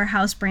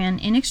powerhouse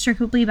brand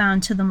inextricably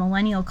bound to the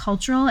millennial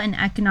cultural and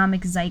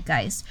economic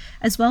zeitgeist,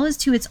 as well as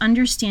to its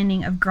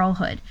understanding of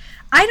girlhood.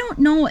 I don't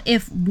know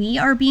if we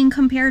are being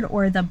compared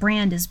or the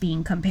brand is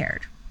being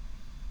compared.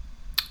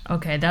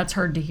 Okay, that's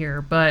hard to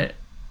hear, but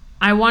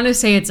I want to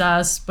say it's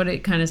us, but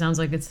it kind of sounds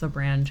like it's the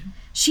brand.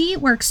 She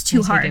works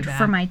too hard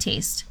for my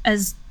taste,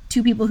 as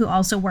two people who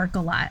also work a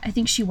lot. I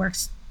think she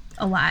works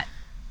a lot.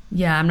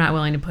 Yeah, I'm not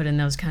willing to put in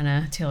those kind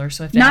of Taylor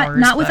Swift hours.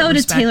 Not without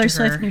a Taylor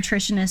Swift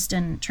nutritionist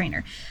and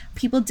trainer.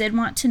 People did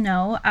want to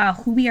know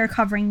who we are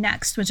covering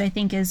next, which I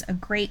think is a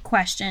great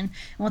question. And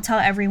we'll tell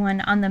everyone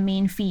on the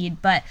main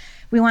feed, but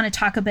we want to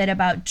talk a bit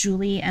about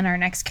Julie and our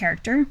next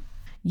character.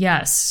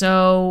 Yes,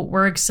 so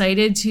we're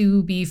excited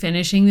to be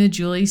finishing the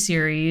Julie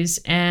series,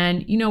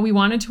 and you know, we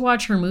wanted to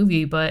watch her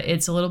movie, but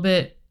it's a little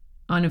bit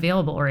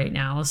unavailable right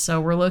now. So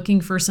we're looking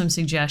for some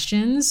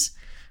suggestions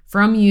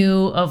from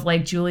you of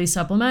like Julie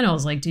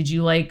supplementals. Like, did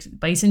you like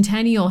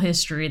bicentennial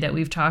history that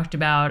we've talked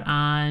about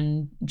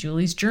on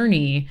Julie's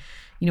journey?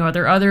 You know, are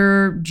there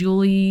other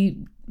Julie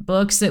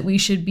books that we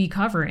should be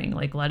covering?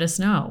 Like, let us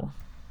know.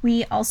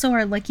 We also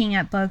are looking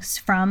at books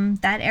from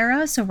that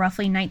era, so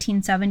roughly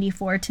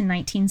 1974 to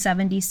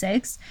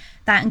 1976.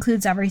 That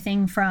includes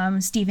everything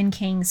from Stephen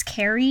King's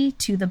Carrie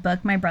to the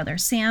book My Brother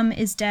Sam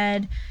is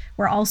Dead.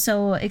 We're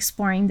also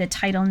exploring the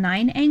Title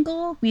IX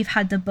angle. We've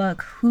had the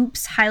book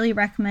Hoops highly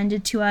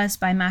recommended to us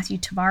by Matthew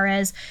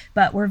Tavares,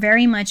 but we're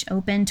very much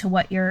open to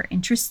what you're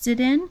interested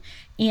in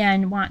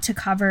and want to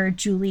cover,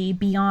 Julie,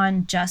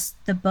 beyond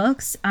just the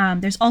books.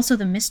 There's also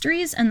the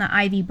mysteries and the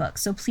Ivy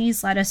books, so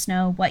please let us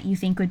know what you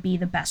think would be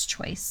the best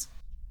choice.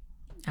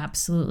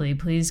 Absolutely.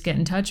 Please get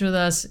in touch with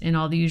us in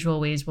all the usual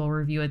ways we'll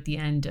review at the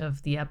end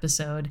of the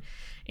episode.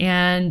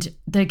 And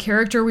the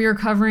character we are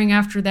covering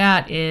after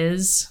that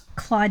is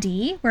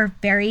Claudie. We're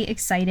very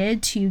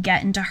excited to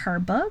get into her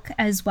book,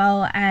 as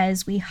well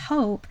as, we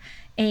hope,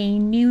 a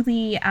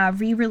newly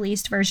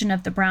re-released version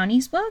of the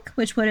Brownies book,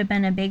 which would have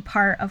been a big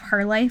part of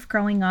her life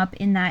growing up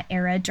in that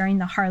era during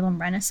the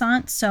Harlem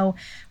Renaissance. So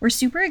we're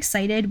super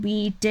excited.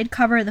 We did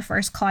cover the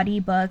first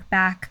Claudie book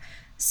back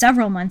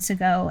several months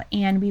ago,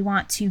 and we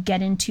want to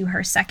get into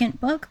her second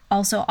book,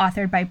 also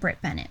authored by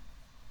Britt Bennett.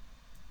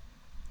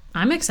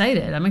 I'm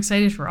excited. I'm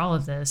excited for all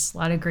of this. A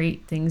lot of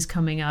great things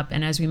coming up.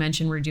 And as we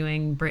mentioned, we're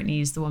doing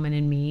Brittany's The Woman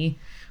in Me,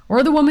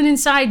 or The Woman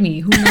Inside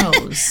Me. Who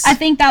knows? I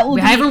think that will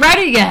be... I haven't read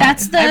it yet.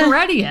 I haven't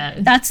read it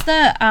yet. That's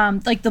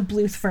the, like, the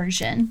Bluth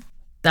version.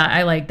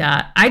 I like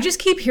that. I just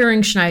keep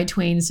hearing Shania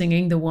Twain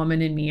singing The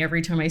Woman in Me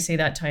every time I say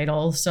that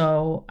title.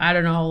 So I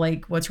don't know,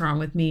 like, what's wrong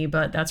with me,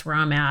 but that's where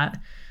I'm at.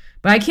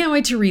 But I can't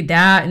wait to read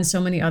that and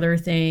so many other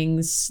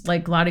things,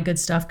 like a lot of good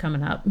stuff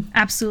coming up.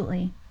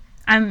 Absolutely.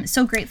 I'm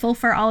so grateful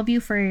for all of you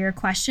for your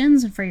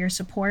questions and for your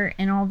support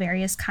in all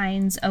various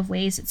kinds of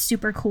ways. It's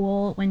super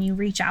cool when you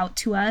reach out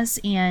to us.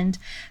 And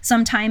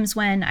sometimes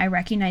when I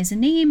recognize a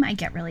name, I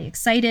get really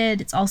excited.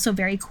 It's also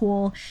very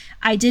cool.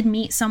 I did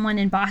meet someone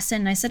in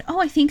Boston and I said, "Oh,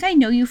 I think I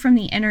know you from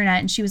the internet."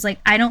 And she was like,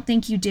 "I don't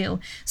think you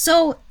do."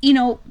 So, you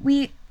know,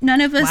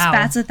 none of us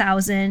bats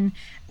 1,000.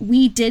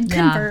 We did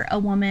convert a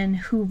woman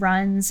who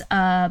runs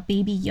a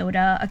Baby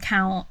Yoda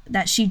account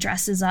that she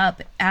dresses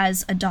up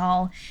as a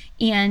doll,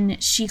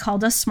 and she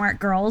called us smart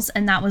girls,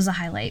 and that was a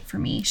highlight for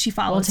me. She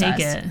follows us. We'll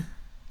take it.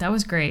 That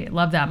was great.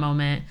 Love that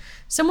moment.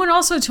 Someone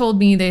also told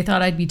me they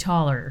thought I'd be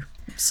taller.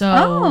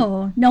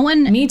 So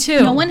me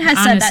too. No one has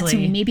honestly said that to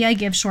me. Maybe I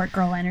give short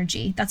girl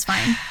energy. That's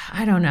fine.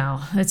 I don't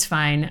know. It's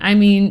fine. I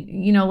mean,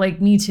 you know,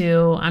 like me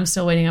too. I'm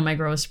still waiting on my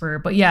growth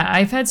spurt. But yeah,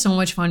 I've had so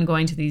much fun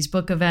going to these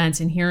book events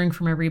and hearing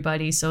from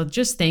everybody. So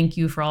just thank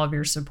you for all of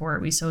your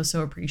support. We so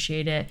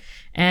appreciate it.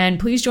 And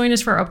please join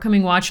us for our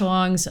upcoming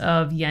watch-alongs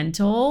of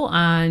Yentl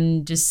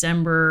on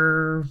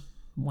December...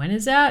 When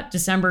is that?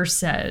 December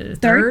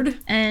 3rd?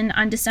 And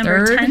on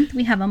December 10th,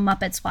 we have a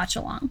Muppets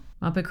watch-along.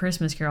 Muppet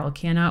Christmas Carol.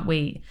 Cannot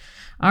wait.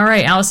 All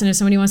right, Allison, if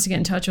somebody wants to get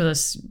in touch with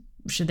us,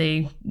 should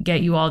they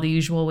get you all the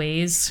usual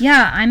ways?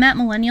 Yeah, I'm at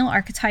Millennial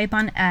Archetype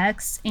on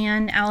X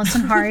and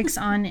Allison Harricks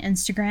on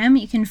Instagram.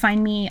 You can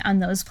find me on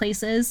those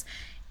places.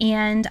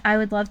 And I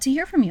would love to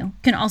hear from you. You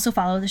can also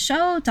follow the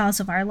show, Dolls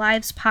of Our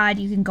Lives Pod.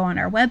 You can go on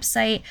our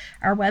website.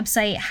 Our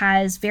website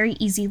has very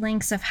easy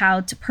links of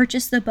how to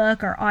purchase the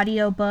book or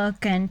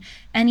audiobook and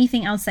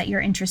anything else that you're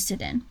interested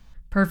in.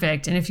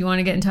 Perfect. And if you want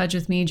to get in touch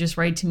with me, just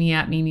write to me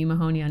at Mimi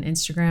Mahoney on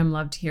Instagram.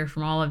 Love to hear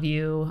from all of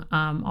you.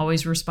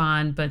 Always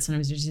respond, but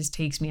sometimes it just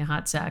takes me a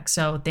hot sec.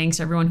 So thanks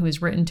everyone who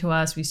has written to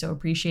us. We so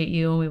appreciate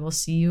you, and we will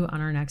see you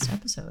on our next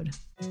episode.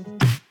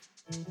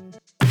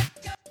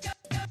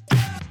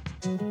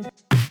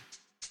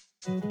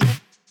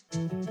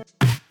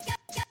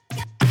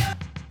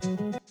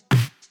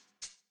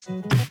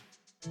 Thank you.